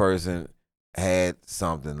 Every person had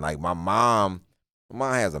something. Like my mom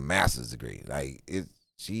has a master's degree. Like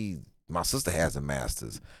my sister has a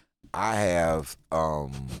master's. I have The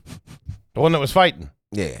one that was fighting.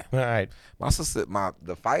 Yeah. All right. My sister,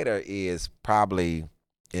 the fighter is probably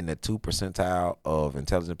in the 2 percentile of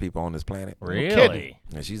intelligent people on this planet. Really?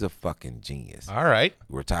 And she's a fucking genius. All right.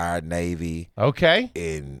 Retired Navy. Okay.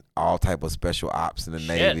 In all type of special ops in the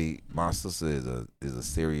Shit. Navy. My sister is a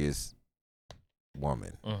serious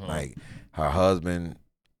woman. Like her husband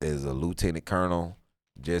is a lieutenant colonel,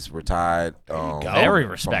 just retired. Very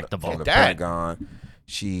respectable. From the Pentagon.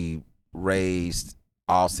 She raised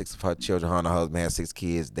all 6 of her children. Her and her husband had 6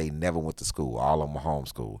 kids. They never went to school. All of them were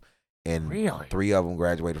homeschooled. And Really? 3 of them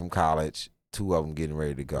graduated from college. 2 of them getting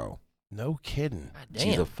ready to go. No kidding.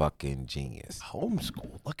 She's a fucking genius.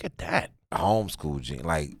 Homeschool. Look at that. Homeschool genius.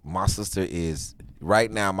 Like my sister is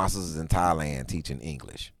right now. My sister's in Thailand teaching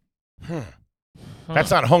English. That's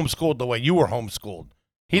not homeschooled the way you were homeschooled.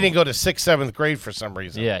 He didn't go to 6th, 7th grade for some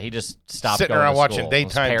reason. Yeah, he just stopped Sitting going around to watching school.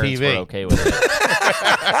 daytime His parents TV. were okay with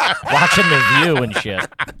it. Watching The View and shit.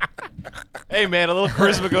 Hey, man, a little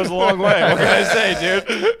charisma goes a long way. What can I say,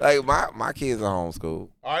 dude? Like my kids are homeschooled.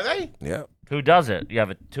 Are they? Yep. Who does it? You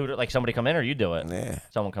have a tutor, like somebody come in, or you do it? Yeah.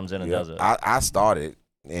 Someone comes in and Yep. does it. I started,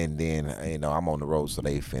 and then I'm on the road, so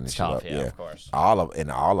they finish It's tough, it up. yeah, of course. All of them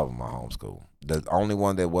are homeschooled. The only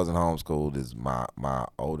one that wasn't homeschooled is my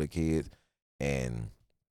older kids, and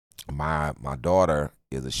my daughter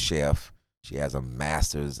is a chef. She has a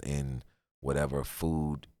master's in whatever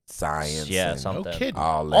food science. Yeah, and something. No kidding.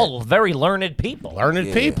 all that. All very learned people.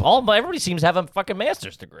 Learned people. Everybody seems to have a fucking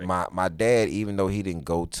master's degree. My dad, even though he didn't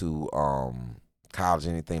go to college or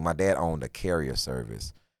anything, my dad owned a carrier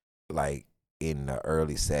service, like in the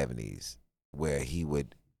early 70s, where he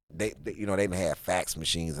would they didn't have fax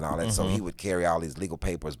machines and all that, so he would carry all these legal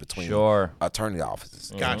papers between attorney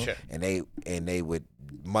offices. Gotcha. And they would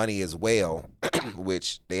money as well,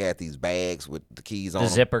 which they had these bags with the keys on The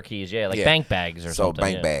them. zipper keys, like bank bags or something.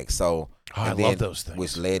 Bank bags. So I and love those things.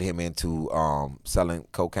 which led him into selling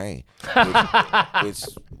cocaine, which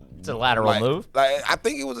It's a lateral move. Like I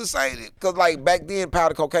think it was the same because like back then,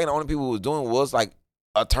 powder cocaine, the only people who was doing was like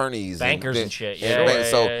attorneys, Bankers and shit.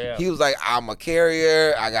 So he was like, I'm a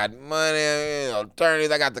carrier, I got money,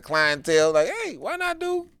 attorneys, I got the clientele. Like, hey, why not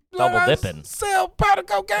double dipping? Sell powder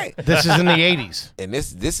cocaine. This is in the 80s. And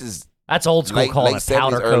this is That's old school calling it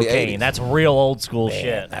powder 70s, early cocaine. 80s. That's real old school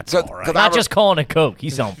shit. That's all right. Not just calling it coke.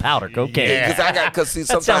 He's selling powder cocaine. because see That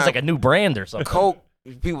sometimes sounds like a new brand or something. coke,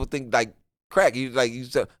 people think like crack. You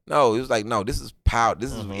said no. It was like no. This is powder.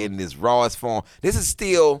 This is in this rawest form. This is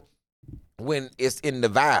still when it's in the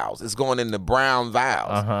vials. It's going in the brown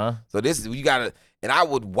vials. So this is you gotta. And I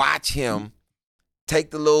would watch him take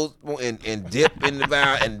the little and dip in the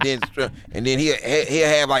vial, and then he'll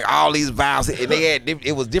have like all these vials, and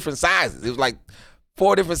it was different sizes. It was like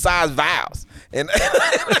 4 different size vials. And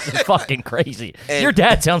This is fucking crazy. Your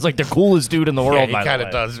dad sounds like the coolest dude in the world. he by the kinda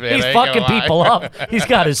way. does, man. He's I ain't fucking gonna lie. people up. He's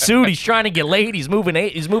got his suit. He's trying to get laid. He's moving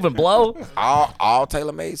blow. all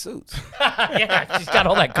tailor-made suits. Yeah, he's got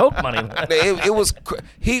all that coke money. It was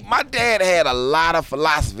my dad had a lot of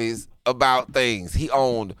philosophies about things. He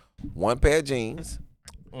owned 1 pair of jeans,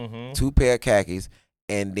 2 pair of khakis,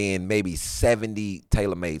 and then maybe 70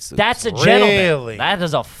 tailor-made suits. That's a gentleman. Really? That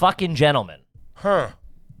is a fucking gentleman. Huh.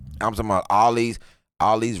 I'm talking about all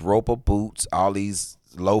these roper boots, all these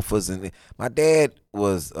loafers, and my dad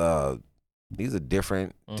was he's a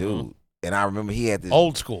different dude. And I remember he had this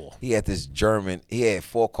Old school. He had this German. He had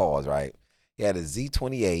 4 cars, right? He had a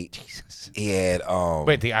Z28. Jesus. He had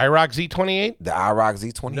Wait, the IROC Z28? the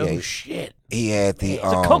IROC Z28. No shit. He had the He's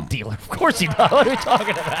a coke dealer. Of course he does. What are we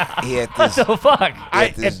talking about? He had What this. the fuck?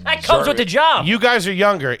 That comes with the job. You guys are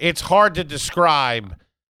younger. It's hard to describe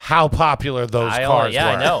how popular those cars were.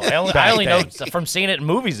 I know. I only know from seeing it in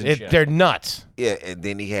movies and shit. They're nuts. Yeah, and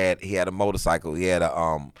then he had a motorcycle. He had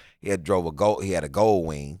a gold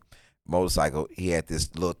wing motorcycle. He had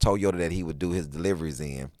this little Toyota that he would do his deliveries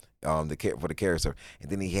in, for the carrier service.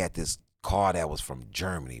 And then he had this car that was from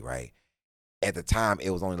Germany, right? At the time,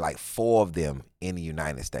 it was only like 4 of them in the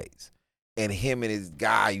United States. And him and his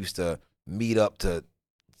guy used to meet up to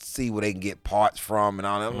see where they can get parts from and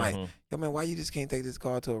all that. I'm like, yo, man, why you just can't take this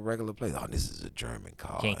car to a regular place? Oh, this is a German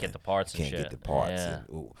car. Can't get the parts and Can't shit. get the parts. Yeah.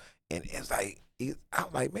 And it's like, I'm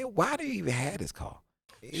like, man, why do you even have this car?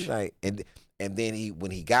 He's like, and then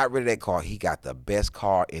when he got rid of that car, he got the best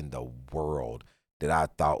car in the world that I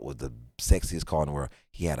thought was the sexiest car in the world.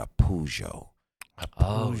 He had a Peugeot.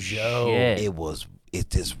 Oh, shit.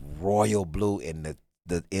 It's this royal blue, and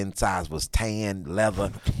the insides was tan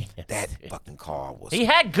leather. That fucking car was He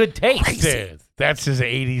had good taste. crazy. That's as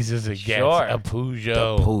 80s as it gets. Sure. A The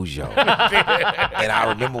Peugeot. Peugeot. And I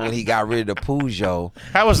remember when he got rid of the Peugeot.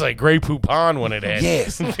 That was like Grey Poupon when it hit.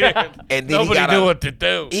 Yes. And then Nobody knew what to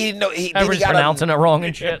do. He didn't know. Then he Everyone's got pronouncing it wrong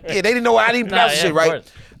and shit. Yeah, they didn't know I didn't pronounce yeah, shit of right.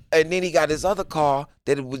 course. And then he got this other car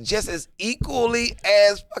that it was just as equally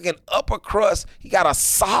as fucking upper crust. He got a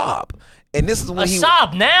Saab. And this is when A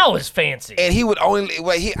Saab now is fancy. And he would only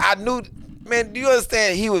I knew, man, do you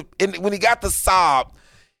understand? He would when he got the Saab,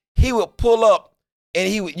 he would pull up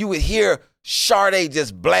and you would hear Sade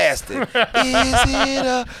just blasting. Is it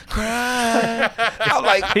a crime? I was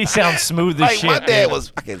like, He sounds smooth as like shit. my dad dude. was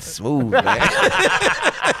fucking smooth, man.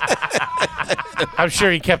 I'm sure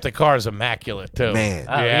he kept the cars immaculate too. Man.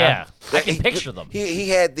 Oh, yeah. I Like, can picture them. He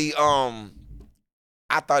had the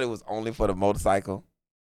I thought it was only for the motorcycle,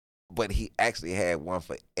 but he actually had one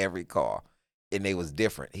for every car, and they was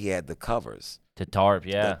different. He had the covers, To tarp,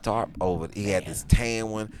 yeah. the tarp over. He had this tan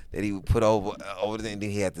one that he would put over there, and then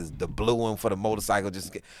he had the blue one for the motorcycle.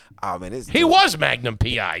 Oh man, He was Magnum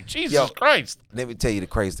PI. Jesus Yo. Christ. Let me tell you the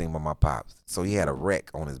crazy thing about my pops. So he had a wreck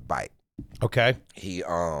on his bike. Okay. He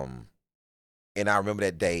and I remember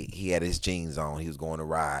that day he had his jeans on. He was going to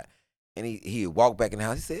ride, and he walked back in the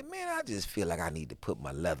house. He said, "Man, I just feel like I need to put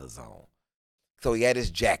my leathers on." So he had his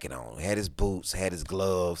jacket on, had his boots, had his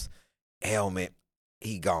gloves, helmet.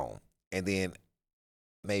 He gone, and then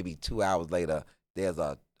maybe 2 hours later, there's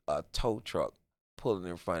a tow truck pulling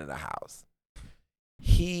in front of the house.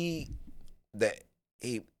 He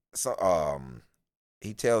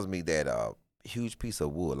tells me that a huge piece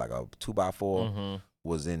of wood, like a 2x4.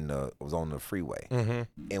 Was on the freeway,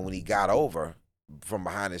 and when he got over from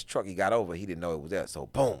behind his truck, he didn't know it was there. So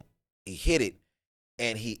boom, he hit it,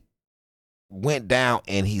 and he went down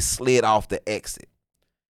and he slid off the exit.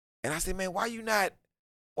 And I said, "Man, why you not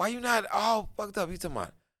all fucked up?" He's talking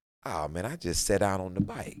about, "Oh man, I just sat down on the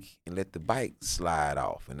bike and let the bike slide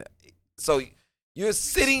off." And so you're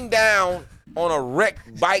sitting down on a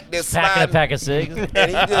wrecked bike that's Packing a sliding, pack of cigs.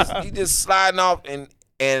 and he just sliding off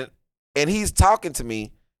and he's talking to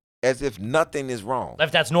me as if nothing is wrong.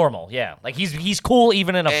 If that's normal, yeah. Like he's cool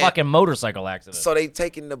even in a fucking motorcycle accident. So they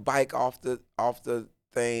taking the bike off the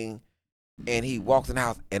thing, and he walks in the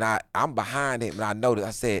house, and I'm behind him, and I noticed.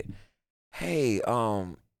 I said, "Hey,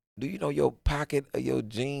 do you know your pocket of your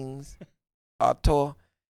jeans are tore?"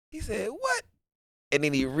 He said, "What?" And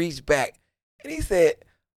then he reached back, and he said,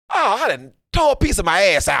 "Oh, I done tore a piece of my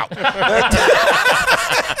ass out."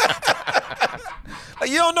 Like,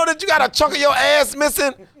 you don't know that you got a chunk of your ass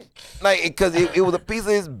missing? Like, because it was a piece of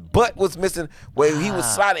his butt was missing where he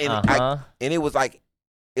was sliding. And it was like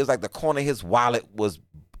the corner of his wallet was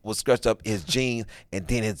scratched up, his jeans, and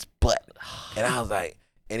then his butt. And I was like,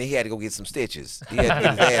 and he had to go get some stitches. He had to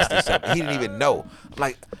get his ass stitched up. He didn't even know.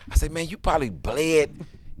 Like, I said, "Man, you probably bled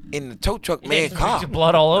in the tow truck man car."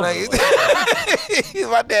 Blood all over. Like,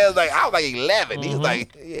 my dad was like, I was like 11. He was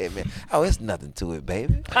like, "Yeah, man. Oh, it's nothing to it,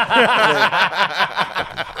 baby." Cool ass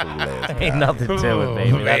guy. Ain't nothing to it,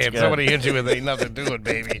 baby. Man, That's good. somebody hit you with ain't nothing to do it,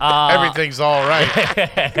 baby. Everything's all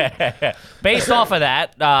right. Based off of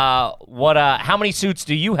that, how many suits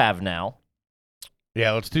do you have now?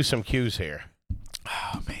 Yeah, let's do some cues here.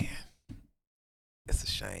 Oh man, it's a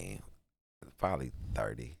shame. Probably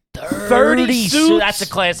 30. 30 suits? That's the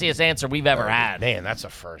classiest answer we've ever had. Man, that's a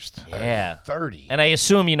first. Yeah. 30. And I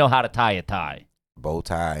assume you know how to tie a tie. Bow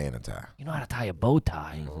tie and a tie. You know how to tie a bow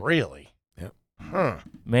tie. Really? Yep. Huh.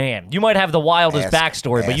 Man, you might have the wildest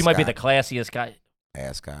backstory, but you might be the ascot. classiest guy.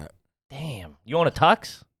 Ascot. Damn. You own a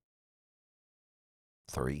tux?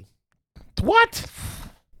 3. What?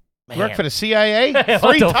 Man. You work for the CIA? What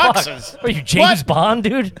 3 the fuck? tuxes. Are you James Bond,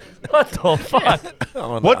 dude? What the fuck?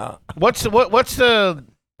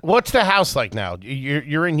 What's the house like now?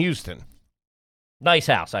 You're in Houston. Nice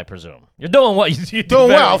house, I presume. You're doing what? You're Doing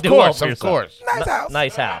well, of course, for of yourself. course. Nice house.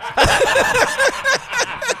 Nice house.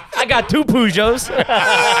 I got 2 Peugeots.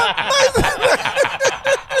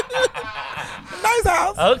 Nice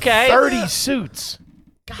house. Okay. 30 suits.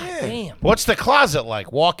 God damn. What's the closet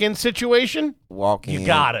like? Walk-in situation? Walk in. You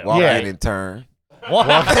got it. Walk Yeah. in and turn. What?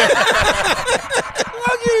 Walk in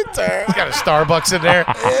and turn. Got a Starbucks in there?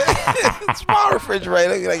 Small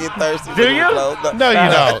refrigerator. You get thirsty. Do you? No,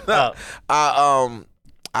 you don't. No.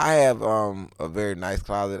 I have a very nice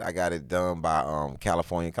closet. I got it done by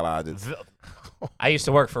California Closets. I used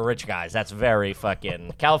to work for rich guys. That's very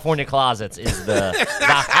fucking California Closets is the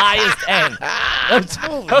highest end.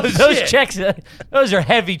 Those checks, those are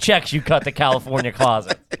heavy checks you cut to California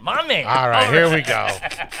Closet. My man. All right, here we go.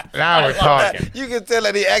 Now we're talking. You can tell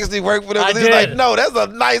that he actually worked for them. I He's did. like, no, that's a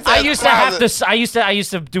nice. I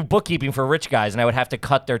used to do bookkeeping for rich guys, and I would have to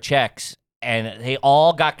cut their checks. And they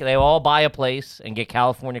all buy a place and get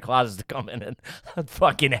California Closets to come in, and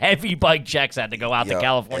fucking heavy bike checks had to go out to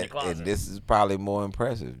California Closets. And this is probably more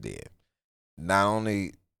impressive then. Not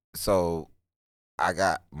only so, I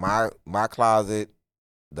got my closet,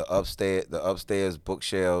 the upstairs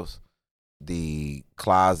bookshelves, the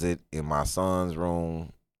closet in my son's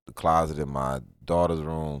room, the closet in my daughter's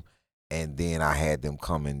room, and then I had them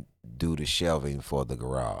come and do the shelving for the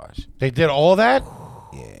garage. They did all that?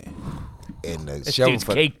 Yeah. And the This shelving dude's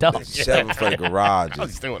for caked up. the shelving for the garage I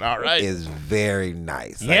was doing all right. is very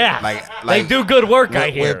nice. Yeah. Like they do good work, I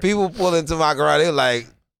when hear. people pull into my garage, they're like,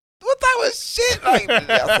 "What type of shit?" Like,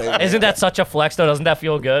 I say, man, Isn't that such a flex, though? Doesn't that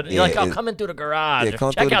feel good? You're like, Yeah, come in through the garage. yeah,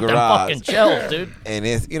 come Check through out the them garage. fucking shelves, dude. And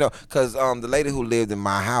it's because the lady who lived in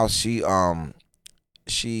my house, she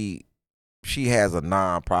has a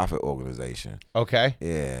non-profit organization. Okay.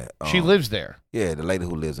 Yeah, She lives there. Yeah, the lady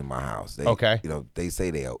who lives in my house. Okay. They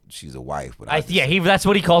say she's a wife, but That's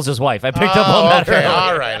what he calls his wife. I picked up on that okay.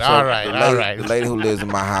 earlier. All right. The lady who lives in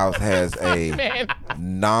my house has a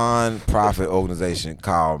non-profit organization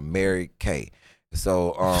called Mary Kay.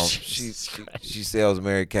 So she sells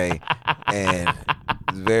Mary Kay, and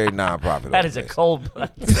it's very non-profit. That is a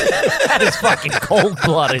that is fucking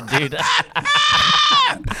cold-blooded, dude. Like,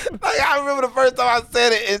 I remember the first time I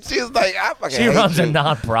said it, and she was like, "I fucking She hate runs you." a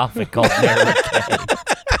non-profit called Mary Kay.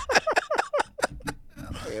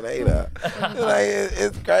 Fucking hate her. Like,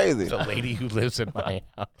 it's crazy. The lady who lives in my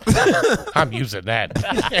house. I'm using that.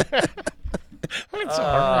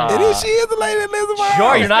 It is. She is the lady that lives in my house.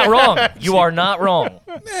 Sure, you're not wrong. You are not wrong.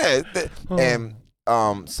 Yeah, and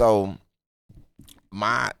so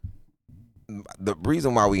the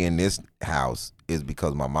reason why we in this house is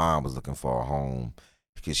because my mom was looking for a home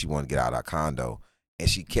because she wanted to get out of our condo, and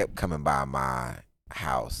she kept coming by my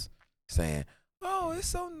house saying, "Oh, it's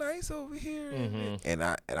so nice over here." Mm-hmm. And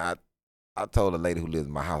I told the lady who lives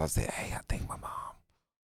in my house, I said, "Hey, I think my mom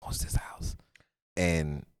wants this house,"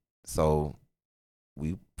 and so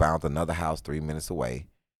we found another house 3 minutes away.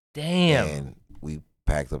 Damn. And we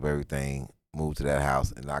packed up everything, moved to that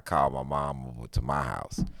house, and I called my mom over to my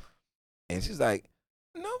house. And she's like,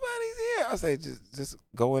 "Nobody's here." I say, just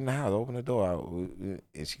go in the house, open the door.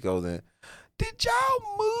 And she goes in, "Did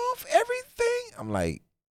y'all move everything?" I'm like,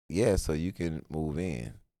 "Yeah, so you can move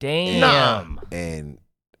in." Damn. And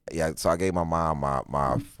yeah, so I gave my mom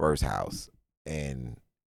my first house. And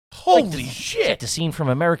Holy shit. The scene from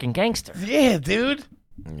American Gangster. Yeah, dude.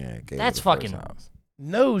 yeah, gave That's her the first fucking- house.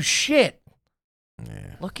 No shit.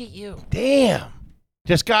 Yeah, Look at you. Damn.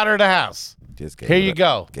 Just got her the house. just gave Here her you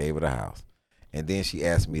go. Gave her the house. And then she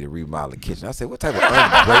asked me to remodel the kitchen. I said, "What type of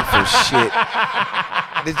ungrateful shit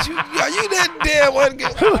did you? Are you that damn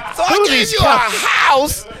ungrateful?" So I gave you a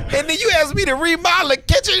house, and then you asked me to remodel the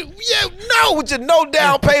kitchen. Yeah, no, with your no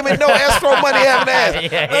down payment, no escrow money having ass.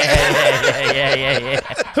 Yeah.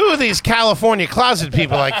 Who are these California closet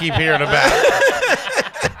people I keep hearing about?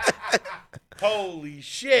 Holy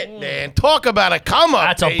shit, man. Talk about a come up.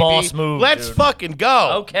 That's a baby. boss move, Let's dude. fucking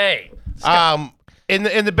go. Okay. In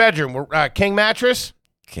the bedroom, king mattress?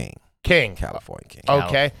 King, King. California king.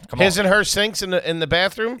 Okay. Come His and her sinks in the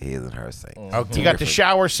bathroom? His and her sink. Okay. You got the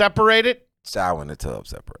shower separated? Shower and the tub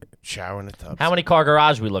separated. Shower in the tub. How many car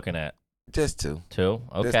garage we looking at? Just two. Two.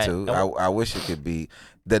 Okay. Just two. I wish it could be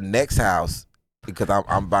the next house because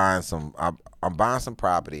I'm buying some. I'm buying some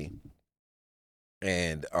property,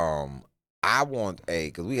 and I want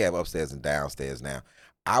because we have upstairs and downstairs now.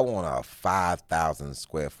 I want a 5,000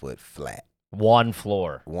 square foot flat. One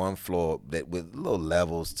floor. One floor that with little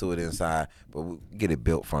levels to it inside, but we get it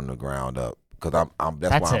built from the ground up. Because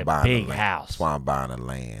that's why I'm buying big the land. house. That's why I'm buying the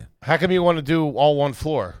land. How come you want to do all one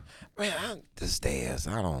floor? Man, the stairs.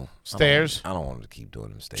 Stairs? I don't want to keep doing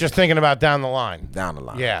them stairs. Just thinking about down the line. down the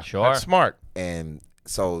line. Yeah, Sure. That's smart. And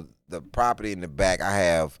so the property in the back,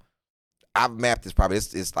 I've mapped this property.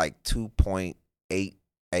 It's like 2.8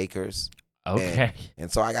 acres. Okay.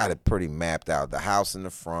 And so I got it pretty mapped out. The house in the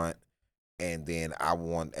front, and then I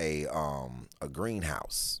want a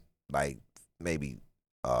greenhouse, like maybe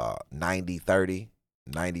 90 feet.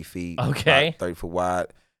 Okay. about 30 foot wide.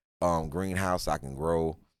 Greenhouse. I can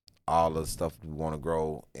grow all the stuff we want to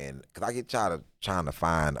grow, and because I get trying to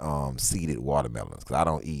find seeded watermelons because I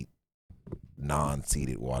don't eat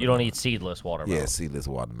non-seeded watermelons. You don't eat seedless watermelon. Yeah, seedless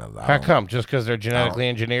watermelons. How come? Just because they're genetically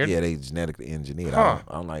engineered? Yeah, they genetically engineered. Huh.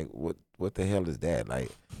 I'm like, what the hell is that? Like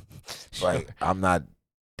I'm not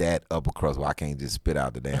that upper crust where I can't just spit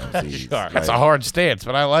out the damn seeds. Sure. Like, That's a hard stance,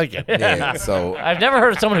 but I like it. yeah. So I've never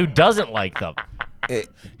heard of someone who doesn't like them.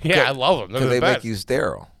 Yeah, I love them. because they make you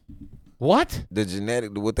sterile. What? The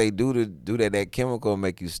genetic, what they do to do that chemical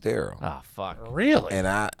make you sterile. Oh, fuck. Really? And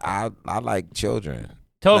I like children.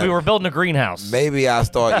 Toby, Like, we're building a greenhouse. Maybe I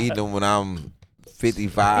start eating them when I'm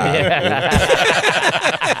 55.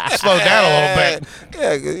 Slow down a little bit.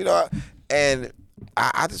 Yeah, 'cause, you know, and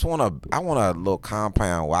I just want a little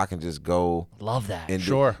compound where I can just go Love that. and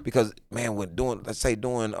Sure. because man, when doing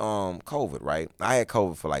COVID, right? I had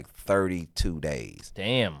COVID for like 32 days,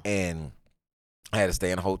 Damn. and I had to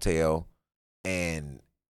stay in a hotel, and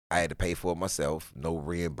I had to pay for it myself. No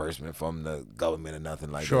reimbursement from the government or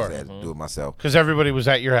nothing like Sure. that. I had to do it myself. Because everybody was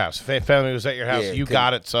at your house. Family was at your house. Yeah, You couldn't-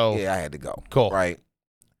 got it, so Yeah, I had to go. Cool. Right.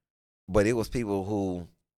 But it was people who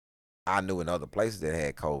I knew in other places that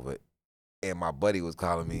had COVID, and my buddy was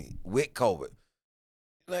calling me with COVID.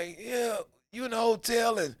 Like, yeah, you in the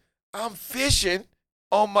hotel and I'm fishing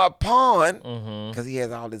on my pond Mm-hmm. because he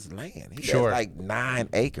has all this land. He Sure. has like 9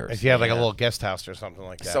 acres. if you had like a Yeah. little guest house or something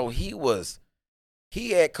like that. So he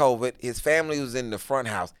had COVID. His family was in the front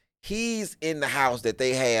house. He's in the house that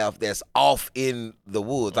they have that's off in the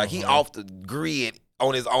woods. Like he off the grid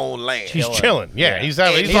on his own land. he's chilling. Yeah, Yeah. he's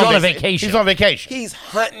He's on a vacation. He's on vacation. He's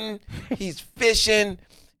hunting. He's fishing.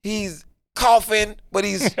 He's coughing, but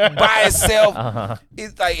he's by himself. Uh-huh.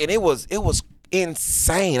 It's like, and it was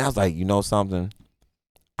insane. I was like, you know something?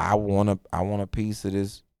 I want a piece of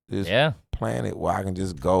this Yeah. planet where I can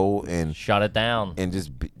just go and Shut it down. just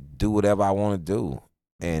do whatever I want to do.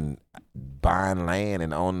 And buying land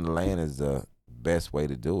and owning the land is the best way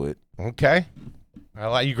to do it. Okay. I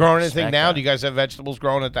like you growing anything Respect now? that. Do you guys have vegetables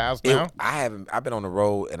growing at the house now? I've been on the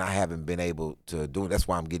road and I haven't been able to do it. That's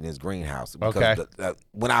why I'm getting this greenhouse. Because Okay.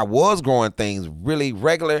 when I was growing things really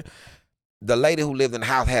regular, the lady who lived in the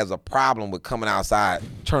house has a problem with coming outside,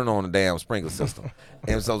 turning on the damn sprinkler system.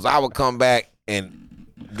 And so I would come back and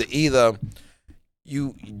the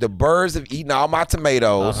birds have eaten all my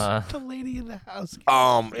tomatoes. Uh-huh. The lady in the house.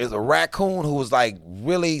 There's a raccoon who was like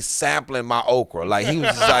really sampling my okra. Like he was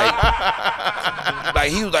just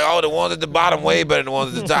like he was like, oh, the ones at the bottom way better than the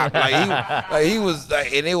ones at the top. He was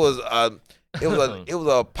like, and it was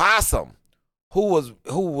a possum who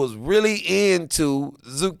was really into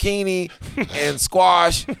zucchini and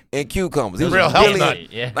squash and cucumbers. He was Real health really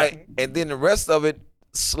nut. Yeah. like, and then the rest of it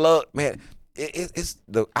slug. Man,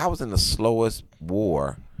 I was in the slowest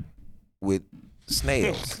war with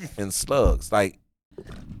snails and slugs. Like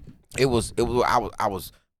I was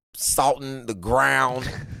salting the ground.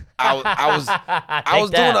 I was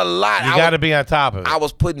doing a lot. You got to be on top of it. I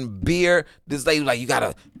was putting beer. This lady was like, you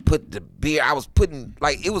gotta put the beer. I was putting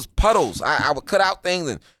like it was puddles. I would cut out things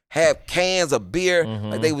and have cans of beer.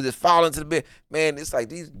 Like they would just fall into the beer. Man, it's like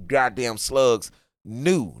these goddamn slugs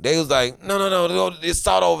knew. They was like, no, there's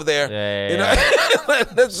salt over there. Yeah, You know?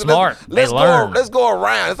 Smart. They learn. Let's go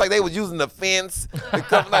around. It's like they was using the fence. To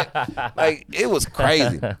come, like it was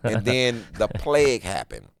crazy. And then the plague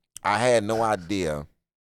happened. I had no idea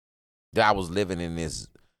that I was living in this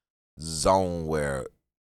zone where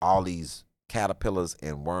all these caterpillars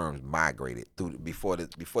and worms migrated through before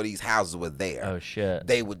these houses were there. Oh, shit.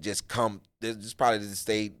 They would just come. This is probably just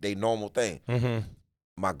they normal thing. Mm-hmm.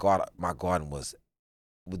 My garden was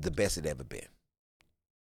the best it ever been.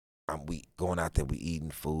 We going out there, we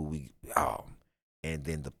eating food, and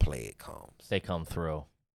then the plague comes. They come through.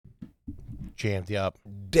 Jammed you up.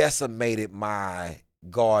 Decimated my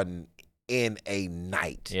garden in a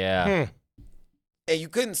night. Yeah. And you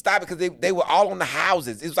couldn't stop it because they were all on the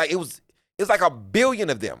houses. It was like 1 billion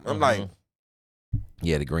of them. I'm like,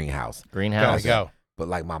 yeah, the greenhouse. Greenhouse. Gotta go. But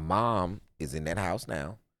like my mom is in that house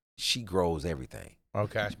now. She grows everything.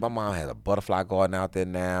 Okay. My mom has a butterfly garden out there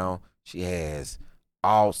now. She has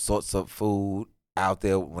all sorts of food out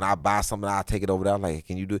there. When I buy something, I take it over there. I'm like,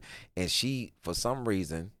 can you do it? And she, for some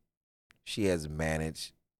reason, she has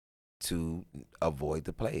managed to avoid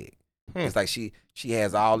the plague. It's like she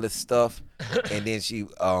has all this stuff, and then she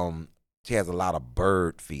has a lot of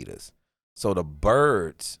bird feeders. So the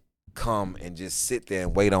birds come and just sit there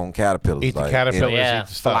and wait on caterpillars. Eat the like, caterpillars, Yeah. eat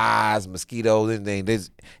the stuff. flies, mosquitoes, anything.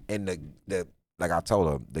 And the like I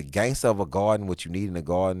told her, the gangster of a garden, what you need in a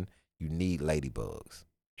garden, you need ladybugs.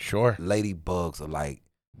 Sure. Ladybugs are like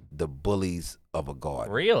the bullies of a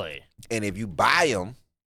garden. Really? And if you buy them,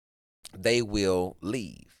 they will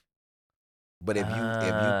leave. But if you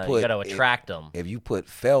you put got to attract them. if you put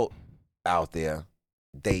felt out there,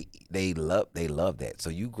 they love that. So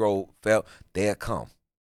you they'll come,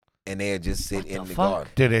 and they'll just sit in the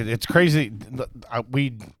garden. Dude, it's crazy.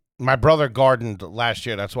 My brother gardened last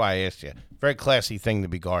year. That's why I asked you. Very classy thing to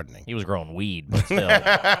be gardening. He was growing weed, but still.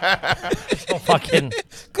 So fucking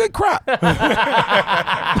Good crop.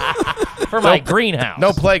 for my greenhouse.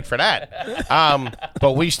 No plague for that.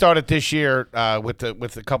 But we started this year with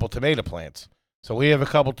a couple tomato plants. So we have a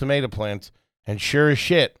couple tomato plants, and sure as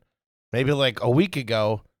shit, maybe like a week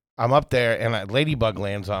ago, I'm up there and a ladybug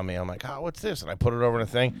lands on me. I'm like, oh, what's this? And I put it over in a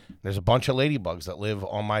thing. There's a bunch of ladybugs that live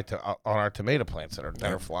on on our tomato plants that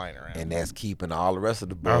are flying around. And that's keeping all the rest of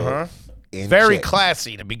the bugs. Very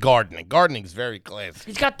classy to be gardening. Gardening's very classy.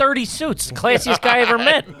 He's got 30 suits. The classiest guy I ever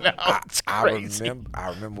met. No, it's crazy. I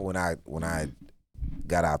remember when I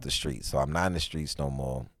got out the streets. So I'm not in the streets no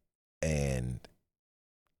more. And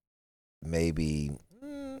maybe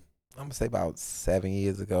I'm gonna say about 7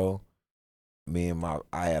 years ago,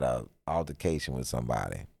 I had a altercation with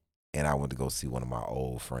somebody, and I went to go see one of my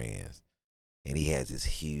old friends, and he has this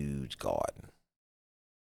huge garden,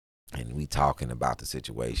 and we talking about the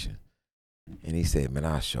situation, and he said, "Man,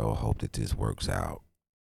 I sure hope that this works out,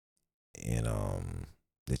 and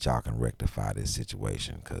that y'all can rectify this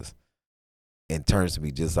situation, because," and turns to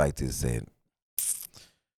me just like this, said,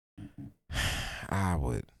 "I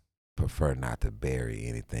would prefer not to bury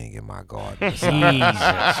anything in my garden." Jesus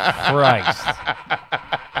Christ.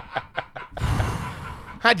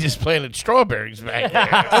 I just planted strawberries back there.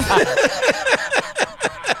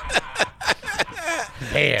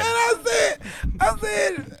 Man. And I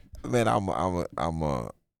said, man,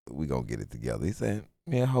 we gonna get it together. He said,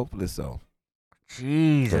 yeah, hopefully so.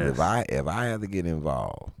 Jesus. Because if I have to get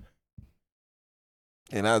involved,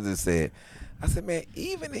 and I said, man,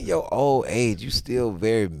 even in your old age, you still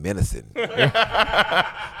very menacing.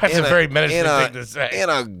 That's a very menacing thing to say.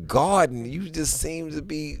 In a garden, you just seem to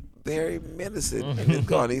be very menacing in this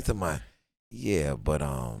garden. He said, yeah, but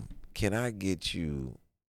can I get you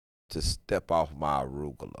to step off my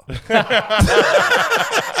arugula? I'm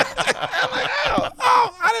like,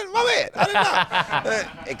 I didn't know.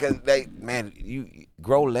 Because you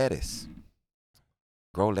grow lettuce.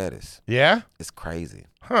 Grow lettuce. Yeah? It's crazy.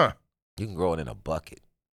 Huh. You can grow it in a bucket.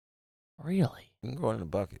 Really? You can grow it in a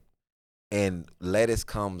bucket. And lettuce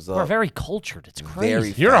comes up. We're very cultured. It's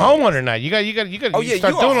crazy. You're a homeowner now. You got. Oh yeah,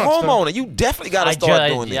 start you're doing a homeowner. You definitely got to start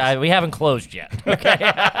doing this. Yeah, we haven't closed yet. Okay.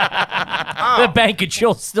 The bank could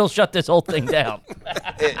still shut this whole thing down.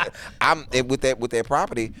 With that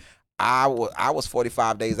property. I was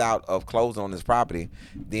 45 days out of closing on this property.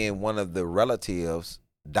 Then one of the relatives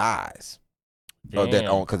dies.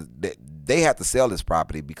 Because they had to sell this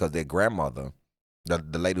property because their grandmother,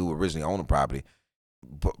 the lady who originally owned the property,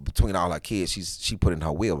 between all her kids, she put in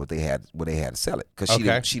her will, but they had to sell it because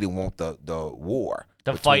she didn't want the war.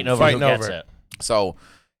 The fighting over who gets it. So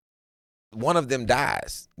one of them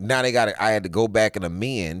dies. Now I had to go back and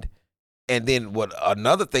amend, and then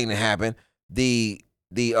another thing that happened, the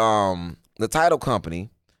title company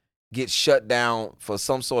gets shut down for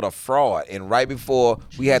some sort of fraud, and right before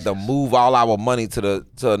we had to move all our money to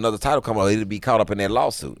another title company, it'd be caught up in that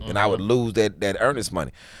lawsuit, and I would lose that earnest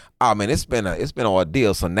money. Oh man, it's been an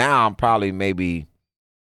ordeal. So now I'm probably maybe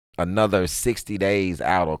another 60 days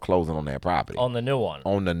out of closing on that property. On the new one.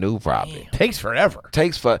 On the new property. Damn. Takes forever.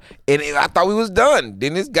 And I thought we was done.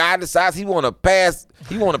 Then this guy decides he want to pass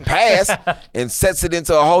and sets it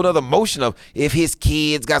into a whole other motion of if his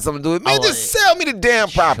kids got something to do with it. Man, just sell me the damn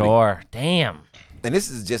property. Sure. Damn. And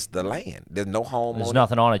this is just the land. There's no home There's on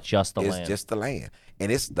nothing on it, just the It's land. just the land.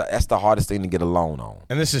 And that's the hardest thing to get a loan on.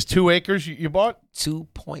 And this is 2 acres you bought?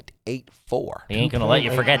 2.84. He ain't going to let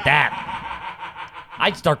you forget that.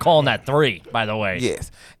 I'd start calling that 3, by the way. Yes.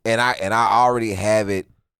 And I already have it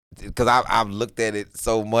because I've looked at it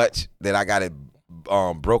so much that I got it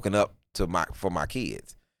broken up for my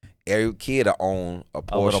kids. Every kid will own a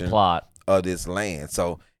portion little plot of this land.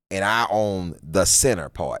 So, and I own the center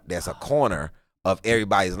part. That's a corner of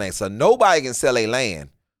everybody's land. So nobody can sell a land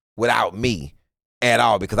without me at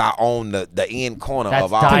all because I own the end corner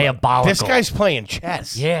of all. That's diabolical. This guy's playing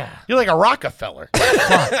chess. Yeah. You're like a Rockefeller.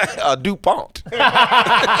 A DuPont. A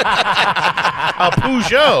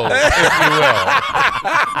Peugeot, if you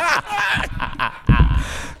will.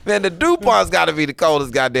 Man, the DuPont's got to be the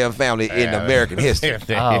coldest goddamn family in American history.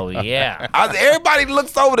 Oh, yeah. Everybody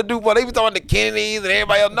looks over the DuPont. They be talking the Kennedys and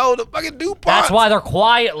everybody else know the fucking DuPont. That's why they're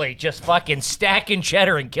quietly just fucking stacking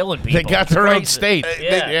cheddar and killing people. They got their own state.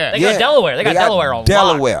 Yeah. They got Delaware. They got Delaware on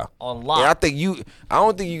lock. On lock. And I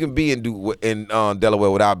don't think you can be in Delaware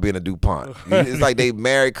without being a DuPont. It's like they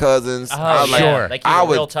marry cousins. Oh, sure. They keep I it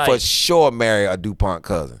real would tight. for sure marry a DuPont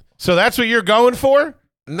cousin. So that's what you're going for?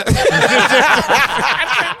 That's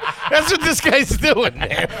what this guy's doing,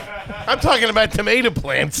 man. I'm talking about tomato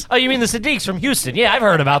plants. Oh, you mean the Siddiqs from Houston? Yeah, I've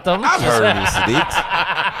heard about them. I've heard of these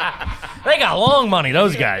Siddiqs. They got long money,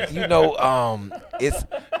 those guys. You know, it's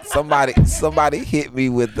somebody hit me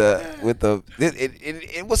with the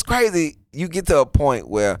it was crazy. You get to a point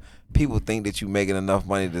where people think that you're making enough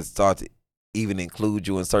money to start to even include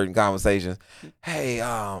you in certain conversations. Hey,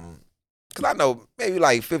 because I know maybe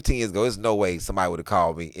like 15 years ago, there's no way somebody would have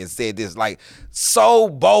called me and said this like so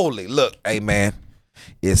boldly. Look, hey man,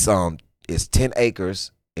 it's 10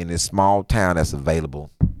 acres in this small town that's available,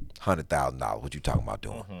 $100,000. What you talking about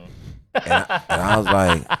doing? And I was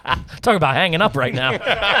like, talk about hanging up right now.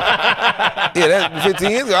 yeah, that's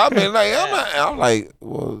 15 years ago. I mean, like, I'm like,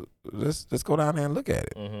 well, let's go down there and look at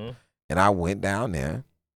it. And I went down there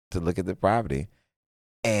to look at the property,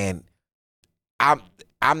 and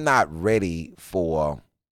I'm not ready for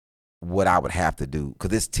what I would have to do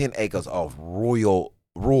because it's 10 acres of rural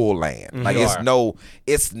land. Like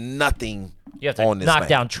it's nothing. You have to on this knock land.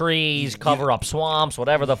 down trees, cover up swamps,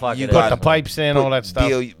 whatever the fuck You it is. Put the pipes in, all that stuff.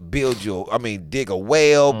 Dig a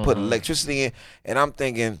well, put electricity in, and I'm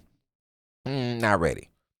thinking, not ready.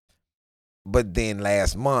 But then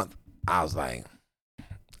last month, I was like,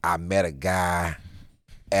 I met a guy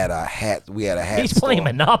at a hat. We had a hat. He's store. playing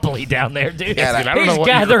Monopoly down there, dude. I don't He's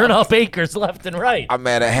gathering up acres left and right. I'm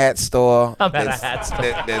at a hat store. I'm at a hat store.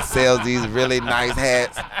 that sells these really nice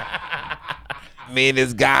hats. Me and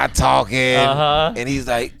this guy talking, and he's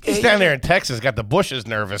like, He's down there in Texas, got the bushes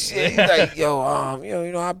nervous. He's like, yo,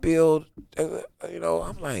 I build,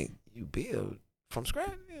 I'm like, you build from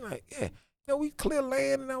scratch? He's like, yeah, we clear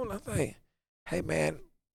land, and I'm like, hey man,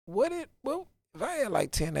 if I had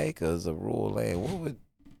like 10 acres of rural land, what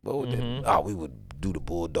would that? Oh, we would do the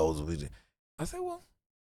bulldozer. I said, well,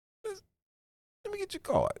 let me get your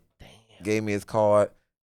card. Damn. Gave me his card,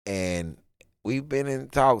 and we've been in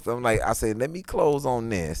talks. I said, let me close on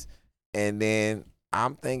this, and then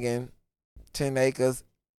I'm thinking 10 acres,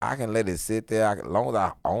 I can let it sit there as long as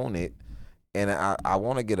I own it, and I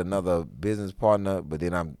want to get another business partner, but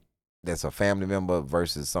then that's a family member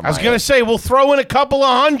versus somebody. I was gonna else. say we'll throw in a couple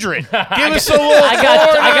of hundred. Give us a little. I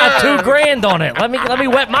got $2,000 on it. Let me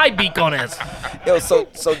wet my beak on this. Yo, so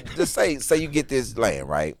just say you get this land,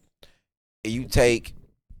 right? And you take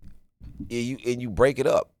and you break it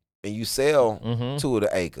up and you sell 2 of the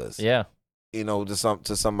acres. Yeah.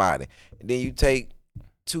 To somebody. And then you take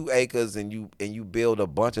 2 acres and you build a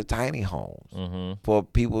bunch of tiny homes for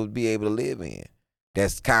people to be able to live in.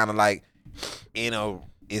 That's kind of like,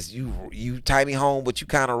 it's you tiny home, but you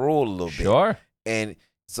kind of rural a little bit. Sure. And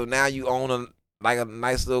so now you own a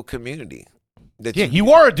nice little community.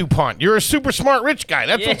 You are a DuPont. You're a super smart rich guy.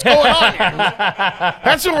 That's what's going on here.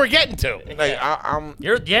 That's what we're getting to. Like I'm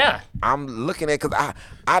looking at, because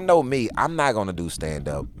I know me. I'm not gonna do stand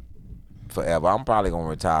up forever. I'm probably gonna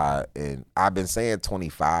retire, and I've been saying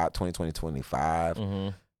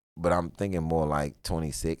 2025, but I'm thinking more like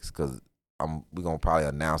 26 because we're gonna probably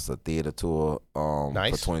announce a theater tour for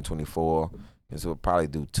 2024, and so we'll probably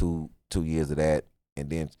do two years of that, and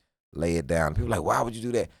then lay it down. People are like, why would you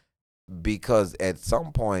do that? Because at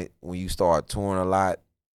some point when you start touring a lot,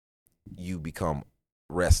 you become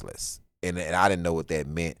restless, and I didn't know what that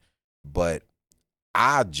meant, but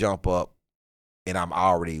I jump up and I'm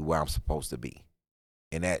already where I'm supposed to be,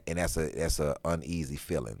 and that's a uneasy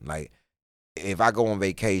feeling. Like if I go on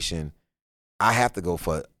vacation, I have to go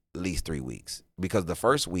for at least 3 weeks, because the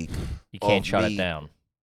first week you can't shut it down.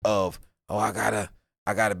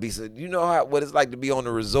 I gotta be. So you know what it's like to be on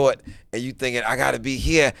the resort and you thinking I gotta be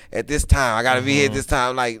here at this time. I gotta be here at this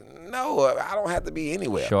time. Like no, I don't have to be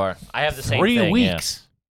anywhere. Sure, I have the same 3 thing. weeks.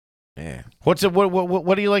 Yeah. What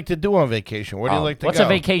do you like to do on vacation? Where do you like to What's go? a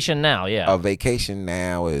vacation now? Yeah. A vacation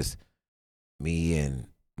now is me and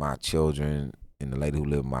my children and the lady who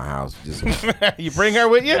live in my house. Just You bring her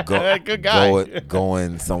with you? Good guy.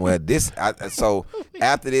 Going somewhere. So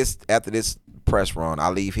after this press run, I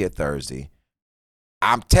leave here Thursday.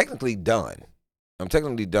 I'm technically done.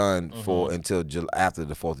 For until after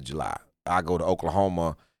the 4th of July. I go to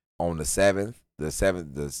Oklahoma on the 7th, the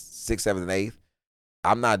 6th, 7th, and 8th.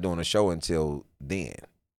 I'm not doing a show until then.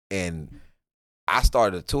 And I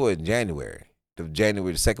started a tour in January,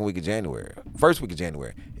 the second week of January, first week of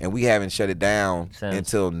January, and we haven't shut it down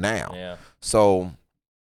until now. Yeah. So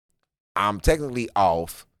I'm technically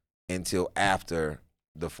off until after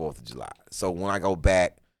the 4th of July. So when I go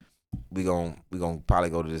back, we gonna probably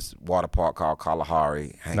go to this water park called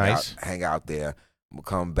Kalahari, hang out there. We'll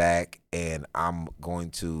come back, and I'm going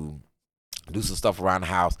to do some stuff around the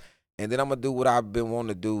house, and then I'm gonna do what I've been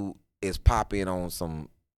wanting to do, is pop in on some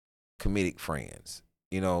comedic friends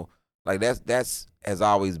You know, like that's has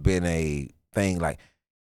always been a thing. Like,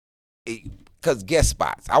 because guest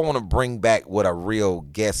spots, I want to bring back what a real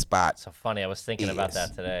guest spot. So funny. I was thinking about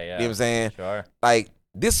that today. Yeah. You know what I'm saying? Sure. Like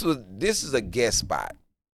this is a guest spot.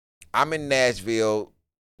 I'm in Nashville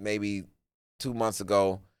maybe 2 months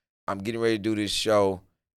ago. I'm getting ready to do this show,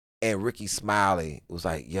 and Ricky Smiley was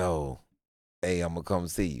like, "Yo, hey, I'm gonna come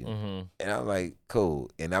see you." Mm-hmm. And I was like, "Cool."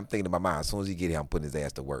 And I'm thinking in my mind, as soon as he get here, I'm putting his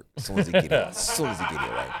ass to work. As soon as he get here,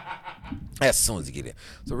 right? As soon as he get here.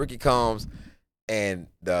 So Ricky comes, and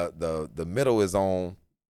the middle is on,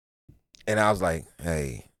 and I was like,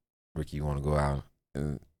 "Hey, Ricky, you want to go out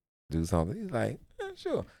and do something?" He's like, "Yeah,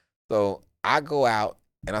 sure." So I go out,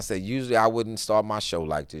 and I said, usually I wouldn't start my show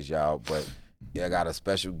like this, y'all, but yeah, I got a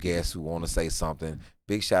special guest who want to say something.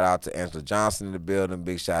 Big shout out to Angela Johnson in the building.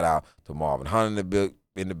 Big shout out to Marvin Hunt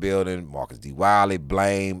in the building. Marcus D. Wiley,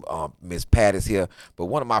 Blame, Miss Pat is here. But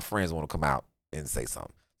one of my friends want to come out and say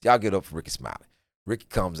something. Y'all get up for Ricky Smiley. Ricky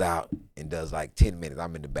comes out and does like 10 minutes.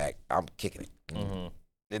 I'm in the back. I'm kicking it. Mm-hmm.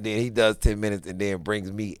 And then he does 10 minutes and then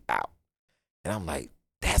brings me out. And I'm like,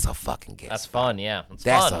 that's a fucking guest That's spot. fun, yeah.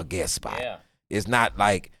 That's fun. a guest spot. Yeah. It's not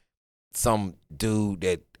like some dude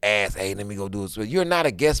that asks, "Hey, let me go do it." So you're not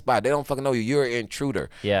a guest spot. They don't fucking know you. You're an intruder.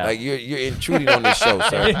 Yeah. Like you're intruding on this show,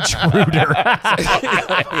 sir. Intruder.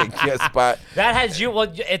 Guest spot. That has you.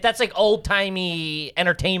 Well, that's like old timey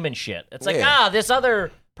entertainment shit. It's like Yeah. this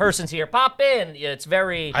other person's here. Pop in. Yeah, it's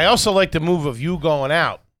very. I also like the move of you going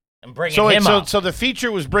out. And bringing So him up. so the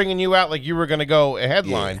feature was bringing you out like you were going to go a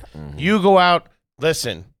headline. Yeah. Mhm. You go out,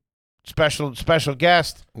 listen, special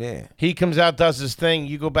guest. Yeah. He comes out, does his thing.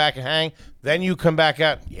 You go back and hang. Then you come back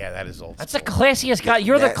out. Yeah, that is old. That's the classiest guy.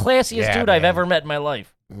 You're the classiest Yeah, dude I've man. ever met in my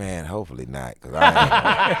life. Man, hopefully not, because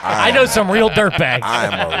I know some real dirtbags. I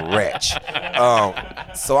am a wretch.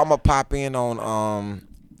 So I'm gonna pop in on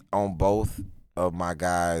both of my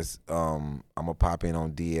guys. I'm gonna pop in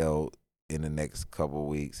on DL in the next couple of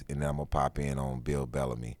weeks, and then I'm gonna pop in on Bill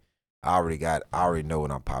Bellamy. I already know when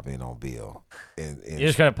I'm popping in on Bill. And You're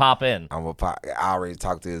just gonna pop in. I'm gonna pop. I already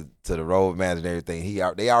talked to the road manager and everything.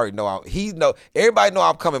 They already know. Everybody know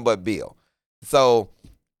I'm coming, but Bill. So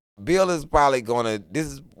Bill is probably gonna. This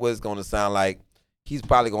is what it's gonna sound like. He's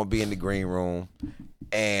probably gonna be in the green room,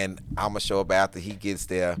 and I'm gonna show up after he gets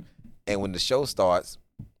there. And when the show starts,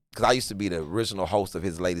 because I used to be the original host of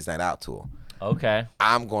his Ladies Night Out tour, Okay.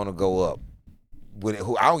 I'm gonna go up. I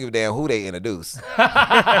don't give a damn who they introduce.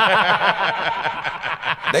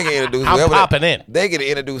 They can introduce I'm whoever popping in. They can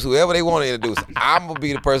introduce whoever they want to introduce. I'm gonna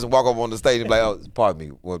be the person walk up on the stage and be like, "Oh, pardon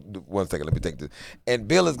me, one second, let me take this." And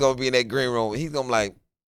Bill is gonna be in that green room. He's gonna be like,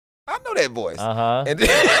 "I know that voice." Uh-huh. And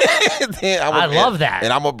then I love that.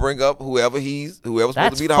 And I'm gonna bring up whoever's supposed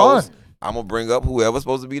That's to be the fun. host. I'm gonna bring up whoever's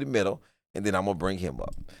supposed to be the middle, and then I'm gonna bring him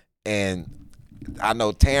up. And I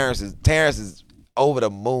know Terrence is over the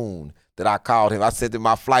moon that I called him. I sent him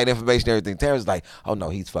my flight information and everything. Terrence is like, "Oh no,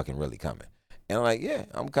 he's fucking really coming." And I'm like, "Yeah,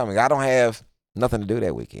 I'm coming. I don't have nothing to do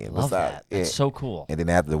that weekend." Love Besides- that. That's so cool. And then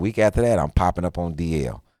after the week after that, I'm popping up on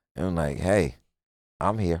DL. And I'm like, "Hey,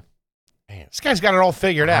 I'm here." Man, this guy's got it all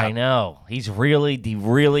figured out. I know. He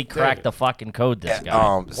really cracked the fucking code, this guy.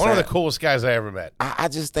 One of the coolest guys I ever met. I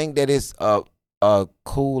just think that it's a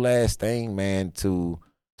cool ass thing, man, to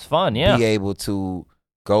It's fun, yeah. be able to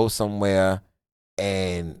go somewhere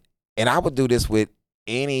and I would do this with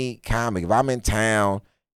any comic. If I'm in town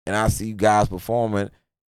and I see you guys performing,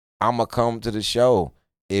 I'm gonna come to the show.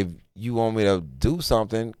 If you want me to do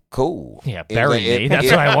something, cool. Yeah, bury me. That's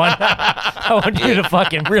what I want. I want you to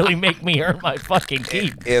fucking really make me earn my fucking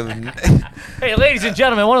keep. Hey, ladies and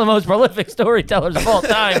gentlemen, one of the most prolific storytellers of all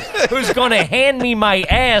time, who's going to hand me my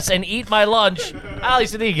ass and eat my lunch, Ali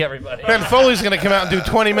Siddiq, everybody. Ben Foley's going to come out and do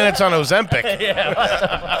 20 minutes on Ozempic.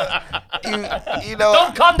 Yeah, you know,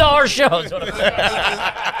 don't come to our shows.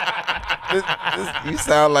 you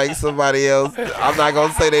sound like somebody else. I'm not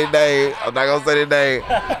gonna say their name.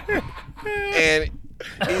 And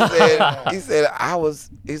he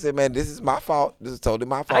said, "Man, this is my fault. This is totally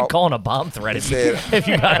my fault." I'd call it a bomb threat if said-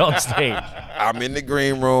 you got on stage. I'm in the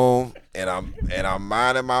green room and I'm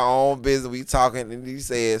minding my own business. We talking, and he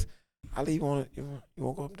says, "Ali, you want to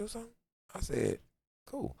go up and do something?" I said,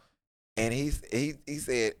 "Cool." And he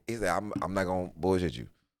said, I'm not gonna bullshit you.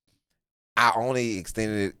 I only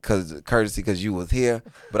extended it courtesy because you was here,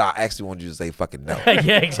 but I actually wanted you to say fucking no.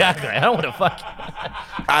 Yeah, exactly. I don't want to fuck.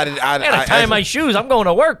 I gotta tie my shoes. I'm going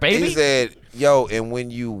to work, baby. He said, "Yo," and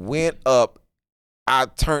when you went up, I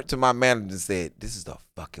turned to my manager and said, "This is the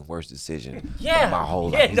fucking worst decision of my whole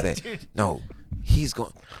life." He said, dude. "No, he's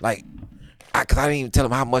going like." Cause I didn't even tell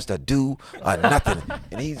him how much to do or nothing.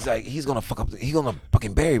 And he's like, he's gonna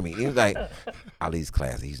fucking bury me. He was like, Ali's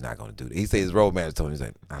classy, he's not gonna do that. He said his road manager told him, he's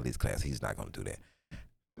like, Ali's classy, he's not gonna do that.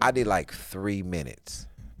 I did like 3 minutes,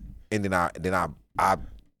 and then I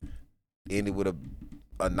ended with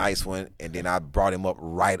a nice one, and then I brought him up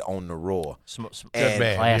right on the roar. Good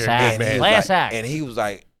man. Class act. Class act. And he was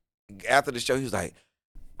like, after the show, he was like,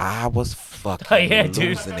 I was fucking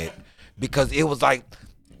losing it. Because it was like,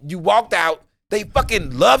 you walked out, they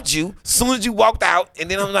fucking loved you as soon as you walked out, and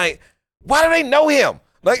then I'm like, why do they know him?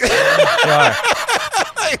 Like,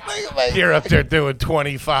 you're up there doing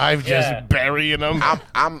 25, just burying them.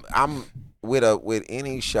 I'm with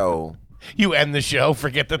any show. You end the show,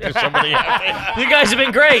 forget that there's somebody out there. You guys have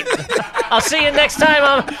been great. I'll see you next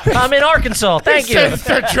time I'm in Arkansas. Thank you.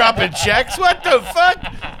 Start dropping checks. What the fuck?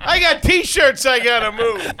 I got T-shirts I gotta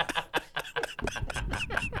move.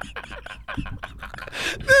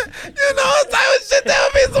 You know what type of shit that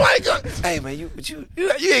would be? Somebody go, hey man, you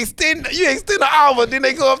extend the hour, then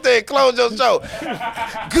they go up there and close your show.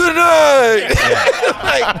 Good night.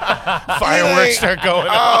 Like, Fireworks start going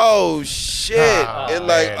off. Oh shit! And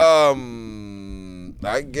like,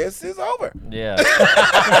 I guess it's over. Yeah.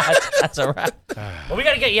 That's a wrap. Well, we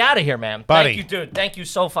got to get you out of here, man. Buddy. Thank you, dude. Thank you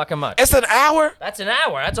so fucking much. It's an hour. That's an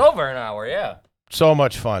hour. That's over an hour, yeah. So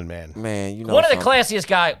much fun, man. Man, you know One of the classiest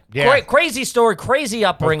guy. Yeah. Crazy story, crazy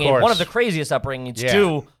upbringing. Of course. One of the craziest upbringings, Yeah.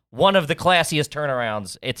 too. One of the classiest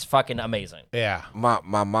turnarounds. It's fucking amazing. Yeah.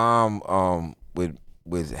 My mom would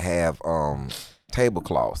have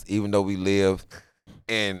tablecloths, even though we lived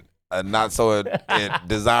in a not so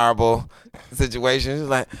desirable situation. She's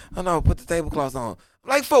like, oh no, put the tablecloths on.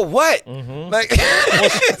 Like for what? Like,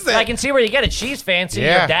 I can see where you get it. She's fancy.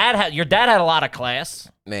 Yeah. Your dad had a lot of class.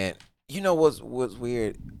 man, you know what's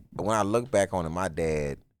weird? When I look back on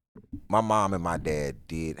it, my mom and my dad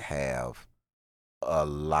did have a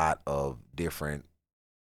lot of different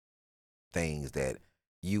things that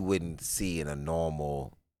you wouldn't see in a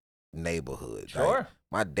normal neighborhood. Sure. Like,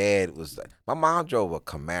 my dad was like, my mom drove a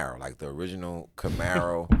Camaro, like the original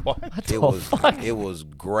Camaro. It was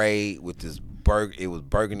gray with this it was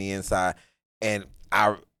burgundy inside. And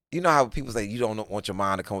you know how people say you don't want your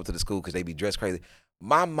mom to come to the school because they be dressed crazy.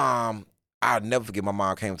 My mom, I'll never forget. My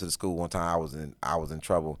mom came to the school one time. I was in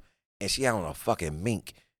trouble, and she had on a fucking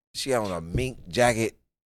mink. She had on a mink jacket,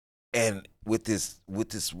 and with this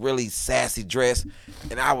really sassy dress.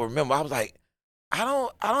 And I remember I was like, I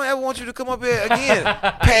don't ever want you to come up here again,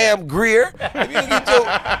 Pam Grier. If you get your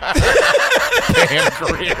Pam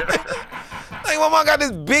Grier. Like my mom got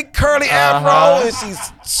this big curly afro, and she's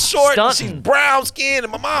short, and she's Stunting. brown skinned,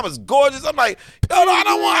 and my mom is gorgeous. I'm like, no,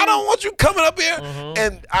 I don't want you coming up here.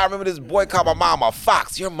 And I remember this boy called my mom a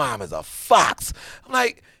fox. Your mom is a fox. I'm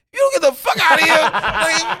like, you don't get the fuck out of here.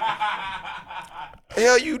 Like,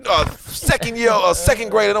 hell, you second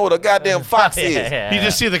grader know what a goddamn fox is. Yeah. You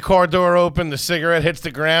just see the car door open, the cigarette hits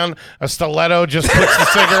the ground, a stiletto just puts the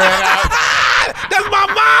cigarette out. That's my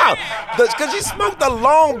mom. Because she smoked the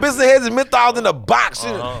long business heads and menthols in the box.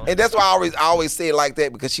 And that's why I always say it like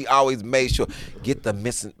that, because she always made sure, get the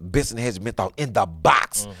business heads menthol in the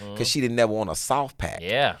box. Because she didn't never want a soft pack.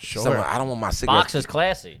 Yeah. Sure. So I don't want my cigarettes Box is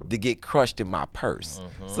classy. to get crushed in my purse.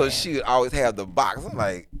 So she would always have the box. I'm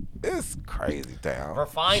like, it's crazy town.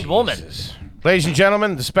 Refined woman. Ladies and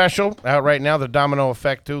gentlemen, the special out right now, The Domino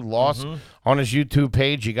Effect 2, Lost, on his YouTube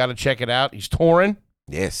page. You got to check it out. He's touring.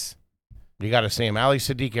 Yes. You got to see him. Ali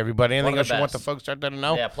Siddiq, everybody. Anything One of else the you want the best. folks out there to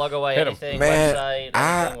know? Yeah, plug away Hit 'em. anything, Man, website,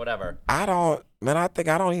 anything, whatever. I think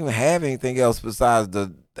I don't even have anything else besides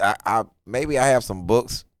maybe I have some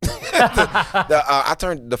books. I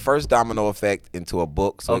turned the first Domino Effect into a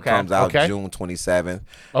book, so it comes out June 27th.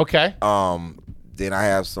 Okay. Then I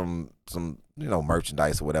have some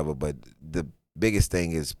merchandise or whatever, but the biggest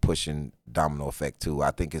thing is pushing Domino Effect 2. I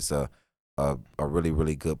think it's a really,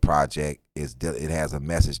 really good project. It has a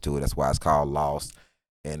message to it. That's why it's called Lost,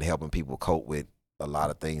 and helping people cope with a lot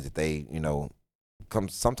of things that they,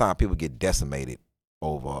 sometimes people get decimated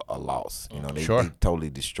over a loss. They totally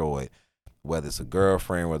destroyed, whether it's a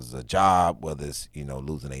girlfriend, whether it's a job, whether it's,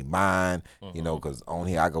 losing a mind, because on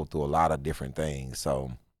here I go through a lot of different things.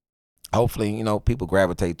 So hopefully, people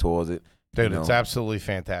gravitate towards it. Dude, it's absolutely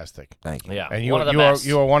fantastic. Thank you. Yeah, And one of the best.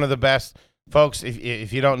 you are one of the best. Folks,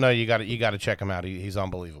 if you don't know, you got to check him out. He's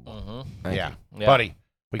unbelievable. Thank Yeah. you. Buddy,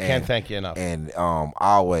 we can't thank you enough. And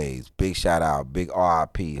always big shout out, big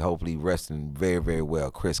RIP. Hopefully resting very, very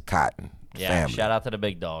well, Chris Cotton. Yeah, family. shout out to the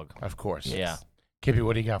big dog. Of course. Yeah. Kippy,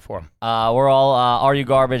 what do you got for him? We're all Are You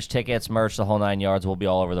Garbage tickets, merch, the whole 9 yards. We'll be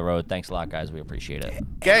all over the road. Thanks a lot, guys. We appreciate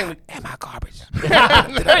it. Gang, Am I garbage? You're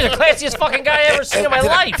the classiest fucking guy I ever seen in my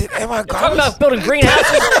life. Am I You're talking garbage? about building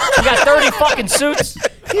greenhouses. You got 30 fucking suits.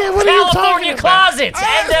 yeah, what are you California talking about? closets.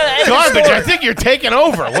 And Garbage, I think you're taking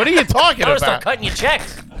over. What are you talking I'm gonna start about? cutting you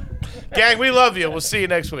checks. Gang, we love you. We'll see you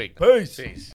next week. Peace.